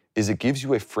is it gives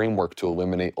you a framework to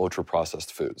eliminate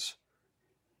ultra-processed foods.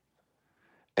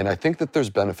 And I think that there's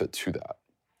benefit to that.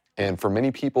 And for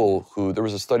many people there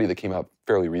was a study that came out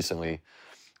fairly recently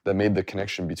that made the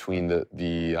connection between the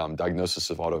diagnosis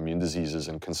of autoimmune diseases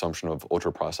and consumption of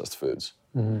ultra-processed foods.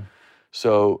 Mm-hmm.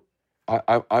 So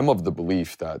I'm of the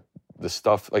belief that the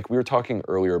stuff, like we were talking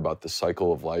earlier about the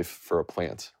cycle of life for a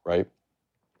plant, right?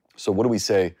 So what do we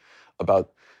say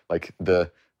about like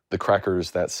the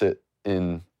crackers that sit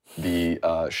in the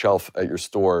shelf at your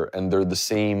store and they're the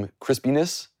same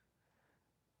crispiness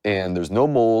and there's no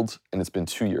mold and it's been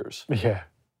 2 years? Yeah.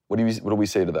 What do we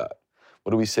say to that?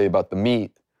 What do we say about the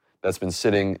meat that's been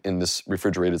sitting in this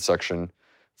refrigerated section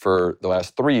for the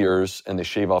last 3 years and they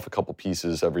shave off a couple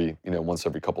pieces once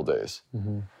every couple days,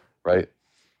 mm-hmm. right?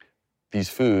 These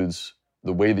foods,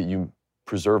 the way that you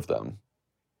preserve them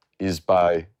is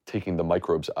by taking the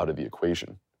microbes out of the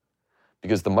equation.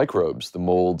 Because the microbes, the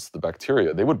molds, the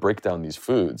bacteria, they would break down these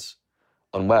foods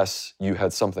unless you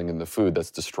had something in the food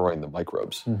that's destroying the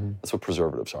microbes. Mm-hmm. That's what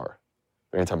preservatives are.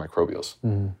 They're antimicrobials,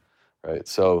 mm-hmm. right?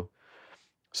 So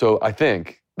I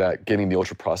think that getting the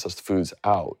ultra-processed foods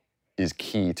out is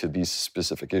key to these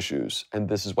specific issues, and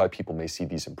this is why people may see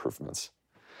these improvements.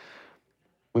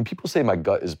 When people say my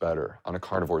gut is better on a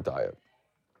carnivore diet,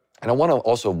 and I want to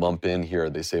also lump in here,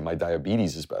 they say my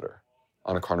diabetes is better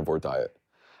on a carnivore diet.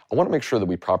 I want to make sure that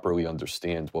we properly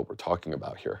understand what we're talking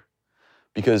about here.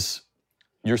 Because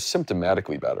you're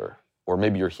symptomatically better, or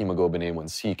maybe your hemoglobin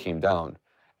A1C came down,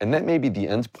 and that may be the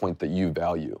end point that you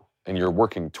value, and you're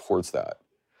working towards that.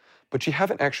 But you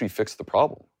haven't actually fixed the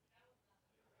problem.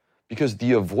 Because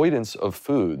the avoidance of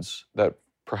foods that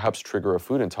perhaps trigger a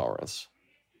food intolerance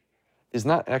is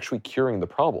not actually curing the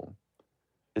problem.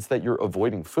 It's that you're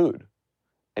avoiding food,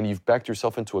 and you've backed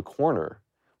yourself into a corner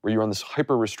where you're on this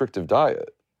hyper-restrictive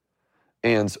diet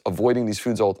and avoiding these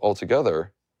foods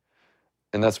altogether,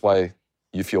 and that's why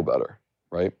you feel better,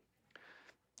 right?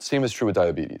 Same is true with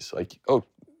diabetes. Like,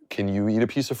 can you eat a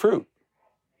piece of fruit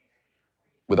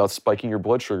without spiking your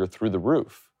blood sugar through the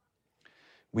roof?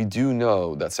 We do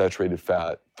know that saturated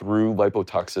fat through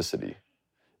lipotoxicity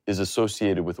is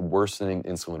associated with worsening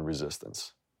insulin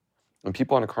resistance. And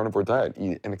people on a carnivore diet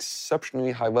eat an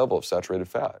exceptionally high level of saturated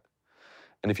fat.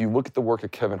 And if you look at the work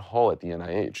of Kevin Hall at the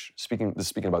NIH,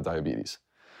 speaking about diabetes,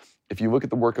 if you look at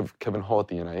the work of Kevin Hall at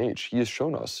the NIH, he has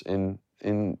shown us in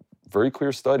very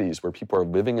clear studies where people are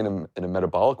living in a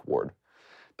metabolic ward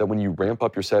that when you ramp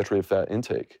up your saturated fat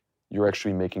intake, you're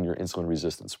actually making your insulin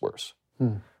resistance worse,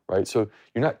 right? So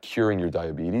you're not curing your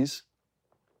diabetes,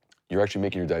 you're actually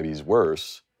making your diabetes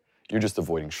worse, you're just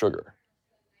avoiding sugar.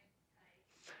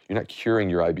 You're not curing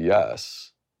your IBS.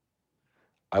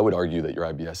 I would argue that your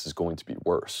IBS is going to be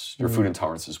worse. Your food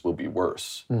intolerances will be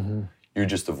worse. Mm-hmm. You're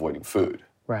just avoiding food.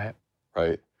 Right.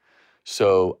 Right?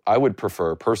 So I would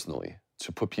prefer, personally,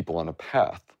 to put people on a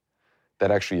path that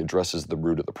actually addresses the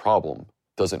root of the problem,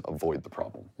 doesn't avoid the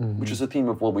problem, which is the theme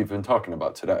of what we've been talking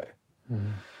about today.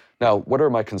 Mm-hmm. Now, what are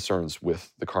my concerns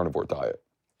with the carnivore diet?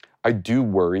 I do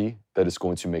worry that it's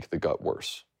going to make the gut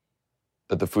worse,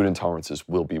 that the food intolerances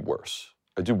will be worse.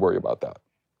 I do worry about that.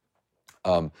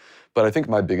 But I think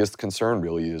my biggest concern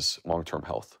really is long-term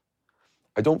health.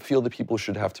 I don't feel that people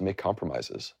should have to make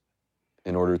compromises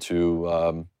in order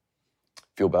to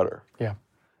feel better. Yeah.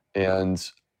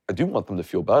 And I do want them to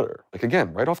feel better. Like,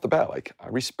 again, right off the bat, like, I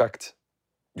respect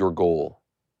your goal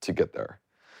to get there.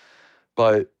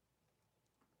 But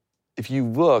if you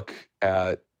look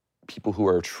at people who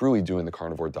are truly doing the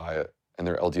carnivore diet and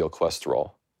their LDL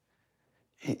cholesterol,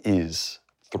 it is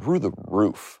through the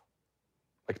roof,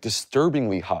 like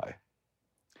disturbingly high.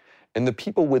 And the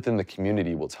people within the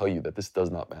community will tell you that this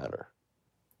does not matter.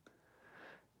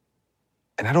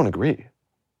 And I don't agree.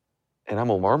 And I'm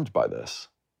alarmed by this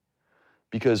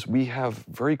because we have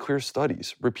very clear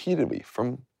studies repeatedly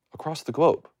from across the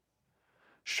globe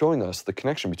showing us the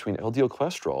connection between LDL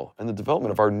cholesterol and the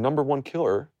development of our number one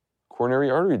killer, coronary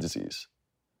artery disease.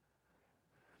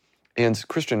 And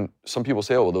Christian, some people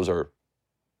say, those are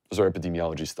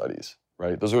epidemiology studies,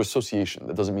 right? Those are association.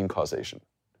 That doesn't mean causation.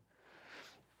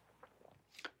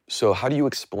 So how do you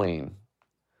explain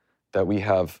that we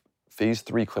have phase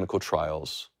 3 clinical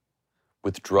trials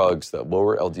with drugs that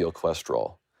lower LDL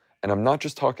cholesterol. And I'm not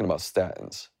just talking about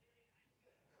statins.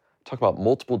 I'm talking about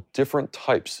multiple different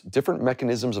types, different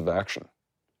mechanisms of action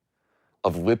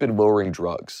of lipid-lowering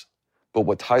drugs. But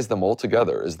what ties them all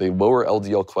together is they lower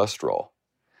LDL cholesterol.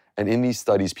 And in these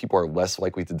studies, people are less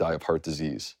likely to die of heart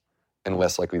disease and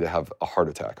less likely to have a heart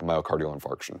attack, a myocardial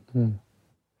infarction.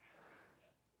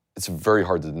 It's very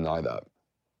hard to deny that.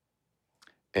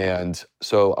 And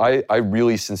so I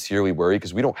really sincerely worry,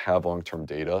 because we don't have long-term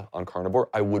data on carnivore.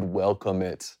 I would welcome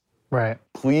it. Right.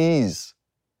 Please.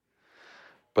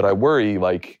 But I worry,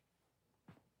 like,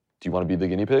 do you want to be the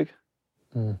guinea pig?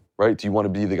 Right? Do you want to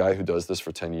be the guy who does this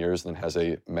for 10 years and then has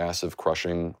a massive,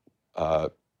 crushing,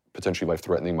 potentially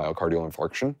life-threatening myocardial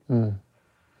infarction?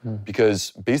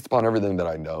 Because based upon everything that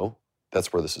I know,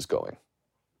 that's where this is going.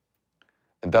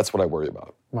 And that's what I worry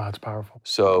about. Wow, it's powerful.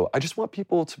 So I just want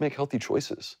people to make healthy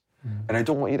choices. And I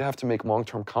don't want you to have to make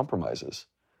long-term compromises,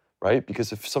 right?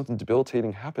 Because if something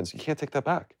debilitating happens, you can't take that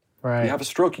back. Right. You have a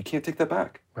stroke, you can't take that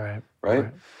back. Right. Right?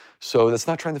 So that's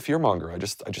not trying to fearmonger. I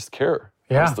just care,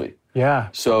 Yeah. honestly. Yeah.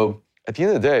 So at the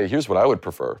end of the day, here's what I would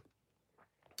prefer.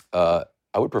 I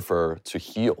would prefer to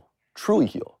heal, truly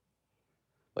heal.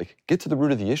 Like, get to the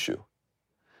root of the issue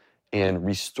and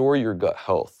restore your gut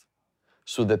health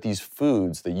so that these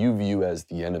foods that you view as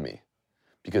the enemy,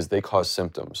 because they cause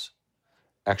symptoms,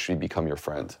 actually become your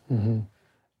friend.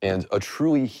 And a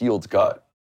truly healed gut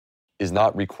is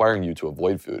not requiring you to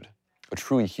avoid food. A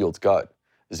truly healed gut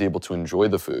is able to enjoy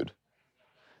the food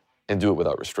and do it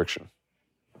without restriction.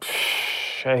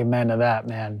 Amen to that,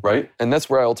 man. Right? And that's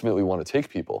where I ultimately want to take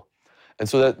people. And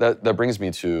so that brings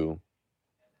me to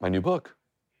my new book.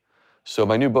 So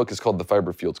my new book is called The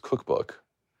Fiber Fueled Cookbook.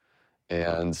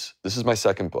 And this is my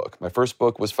second book. My first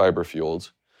book was Fiber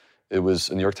Fueled. It was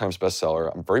a New York Times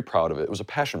bestseller. I'm very proud of it. It was a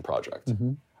passion project.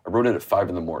 I wrote it at 5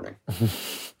 a.m.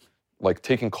 Like,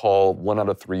 taking call 1 out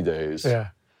of 3 days. Yeah.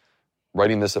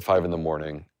 Writing this at 5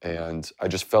 a.m. And I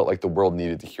just felt like the world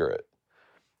needed to hear it.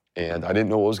 And I didn't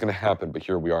know what was going to happen, but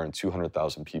here we are, and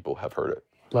 200,000 people have heard it.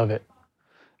 Love it.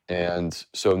 And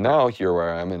so now here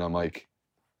where I am, and I'm like,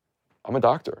 I'm a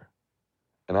doctor,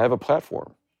 and I have a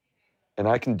platform, and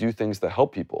I can do things that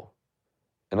help people.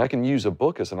 And I can use a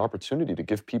book as an opportunity to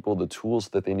give people the tools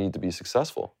that they need to be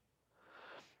successful.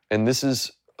 And this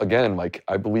is, again, like,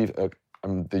 I believe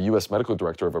I'm the US medical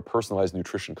director of a personalized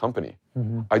nutrition company.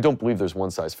 I don't believe there's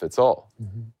one size fits all.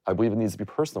 I believe it needs to be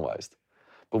personalized.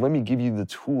 But let me give you the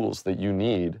tools that you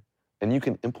need, and you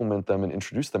can implement them and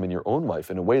introduce them in your own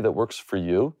life in a way that works for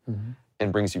you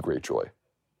and brings you great joy.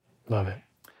 Love it.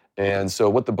 And so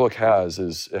what the book has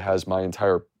is, it has my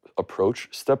entire approach,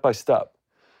 step by step,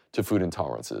 to food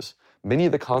intolerances. Many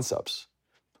of the concepts,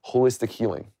 holistic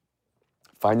healing,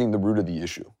 finding the root of the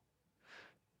issue.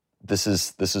 This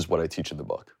is what I teach in the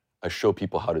book. I show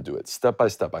people how to do it. Step by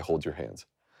step, I hold your hand.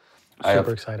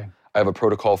 Super exciting. I have a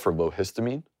protocol for low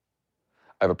histamine.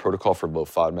 I have a protocol for low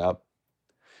FODMAP.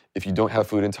 If you don't have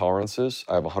food intolerances,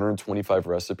 I have 125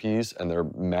 recipes, and they're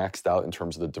maxed out in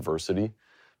terms of the diversity,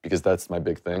 because that's my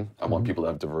big thing. I want people to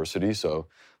have diversity, so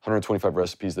 125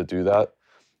 recipes that do that.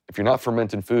 If you're not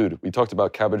fermenting food, we talked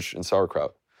about cabbage and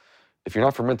sauerkraut. If you're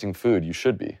not fermenting food, you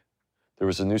should be. There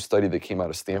was a new study that came out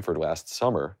of Stanford last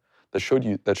summer that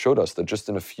showed us that just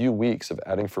in a few weeks of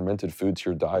adding fermented food to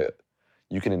your diet,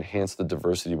 you can enhance the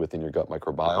diversity within your gut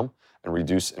microbiome and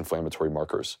reduce inflammatory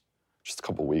markers. Just a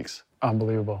couple weeks.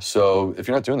 Unbelievable. So if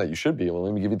you're not doing that, you should be. Well,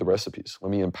 let me give you the recipes.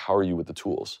 Let me empower you with the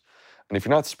tools. And if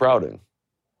you're not sprouting,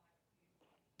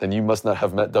 then you must not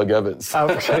have met Doug Evans. He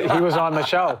was on the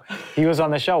show. He was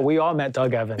on the show. We all met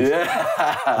Doug Evans.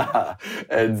 Yeah.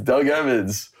 And Doug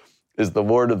Evans is the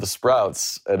Lord of the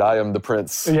Sprouts, and I am the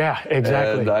Prince. Yeah,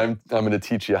 exactly. And I'm going to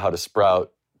teach you how to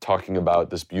sprout, talking about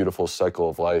this beautiful cycle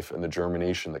of life and the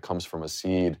germination that comes from a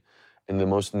seed. And the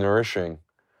most nourishing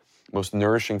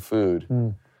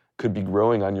food could be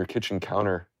growing on your kitchen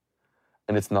counter,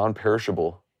 and it's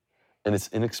non-perishable, and it's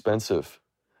inexpensive,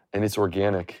 and it's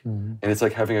organic, and it's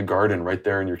like having a garden right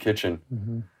there in your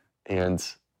kitchen,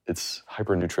 and it's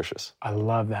hyper nutritious. I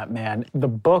love that, man. The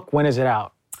book, when is it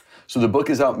out? So the book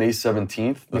is out May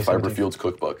 17th, the May Fiber 17th. Fueled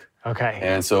Cookbook. Okay.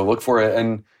 And so look for it.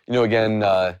 And, again,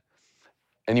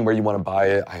 anywhere you want to buy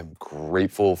it, I am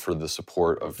grateful for the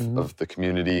support of the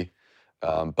community.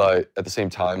 But at the same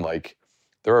time, like,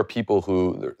 there are people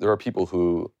who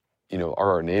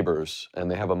are our neighbors, and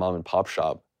they have a mom and pop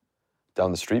shop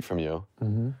down the street from you.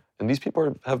 And these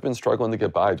people have been struggling to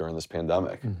get by during this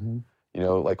pandemic.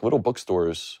 Like little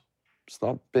bookstores, it's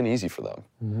not been easy for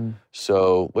them.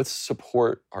 So let's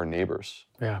support our neighbors.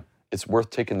 Yeah. It's worth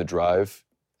taking the drive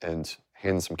and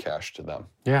hand some cash to them.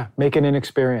 Yeah, make it an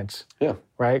experience. Yeah.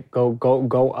 Right?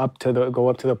 Go up to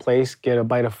the place, get a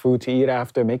bite of food to eat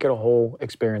after, make it a whole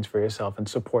experience for yourself and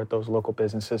support those local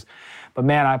businesses. But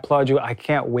man, I applaud you. I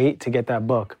can't wait to get that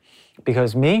book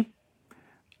because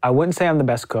I wouldn't say I'm the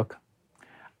best cook.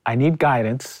 I need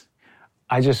guidance.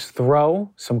 I just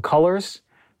throw some colors,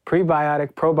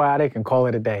 prebiotic, probiotic, and call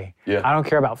it a day. Yeah. I don't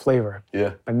care about flavor.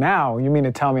 Yeah. But now you mean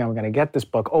to tell me I'm going to get this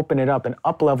book, open it up, and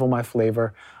up-level my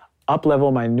flavor,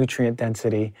 up-level my nutrient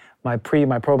density, my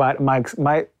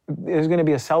probiotic, there's going to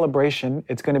be a celebration.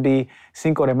 It's going to be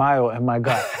Cinco de Mayo in my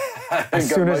gut. I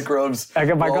got microbes. I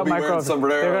got my We'll all gut be wearing microbes.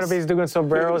 sombreros. They're going to be doing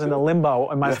sombreros in the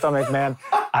limbo in my stomach, man.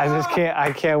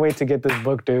 I can't wait to get this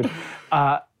book, dude.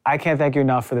 I can't thank you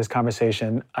enough for this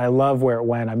conversation. I love where it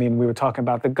went. I mean, we were talking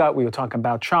about the gut. We were talking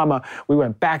about trauma. We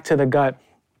went back to the gut.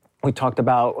 We talked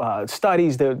about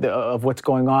studies of what's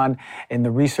going on in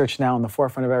the research now in the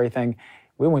forefront of everything.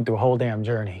 We went through a whole damn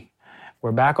journey.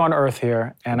 We're back on Earth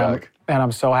here, and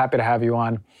I'm so happy to have you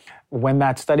on. When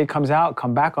that study comes out,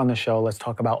 come back on the show. Let's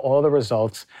talk about all the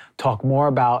results, talk more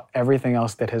about everything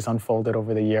else that has unfolded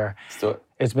over the year. Let's do it.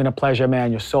 It's been a pleasure,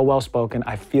 man. You're so well-spoken.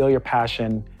 I feel your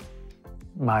passion.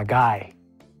 My guy.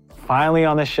 Finally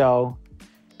on the show,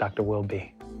 Dr. Will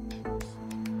B.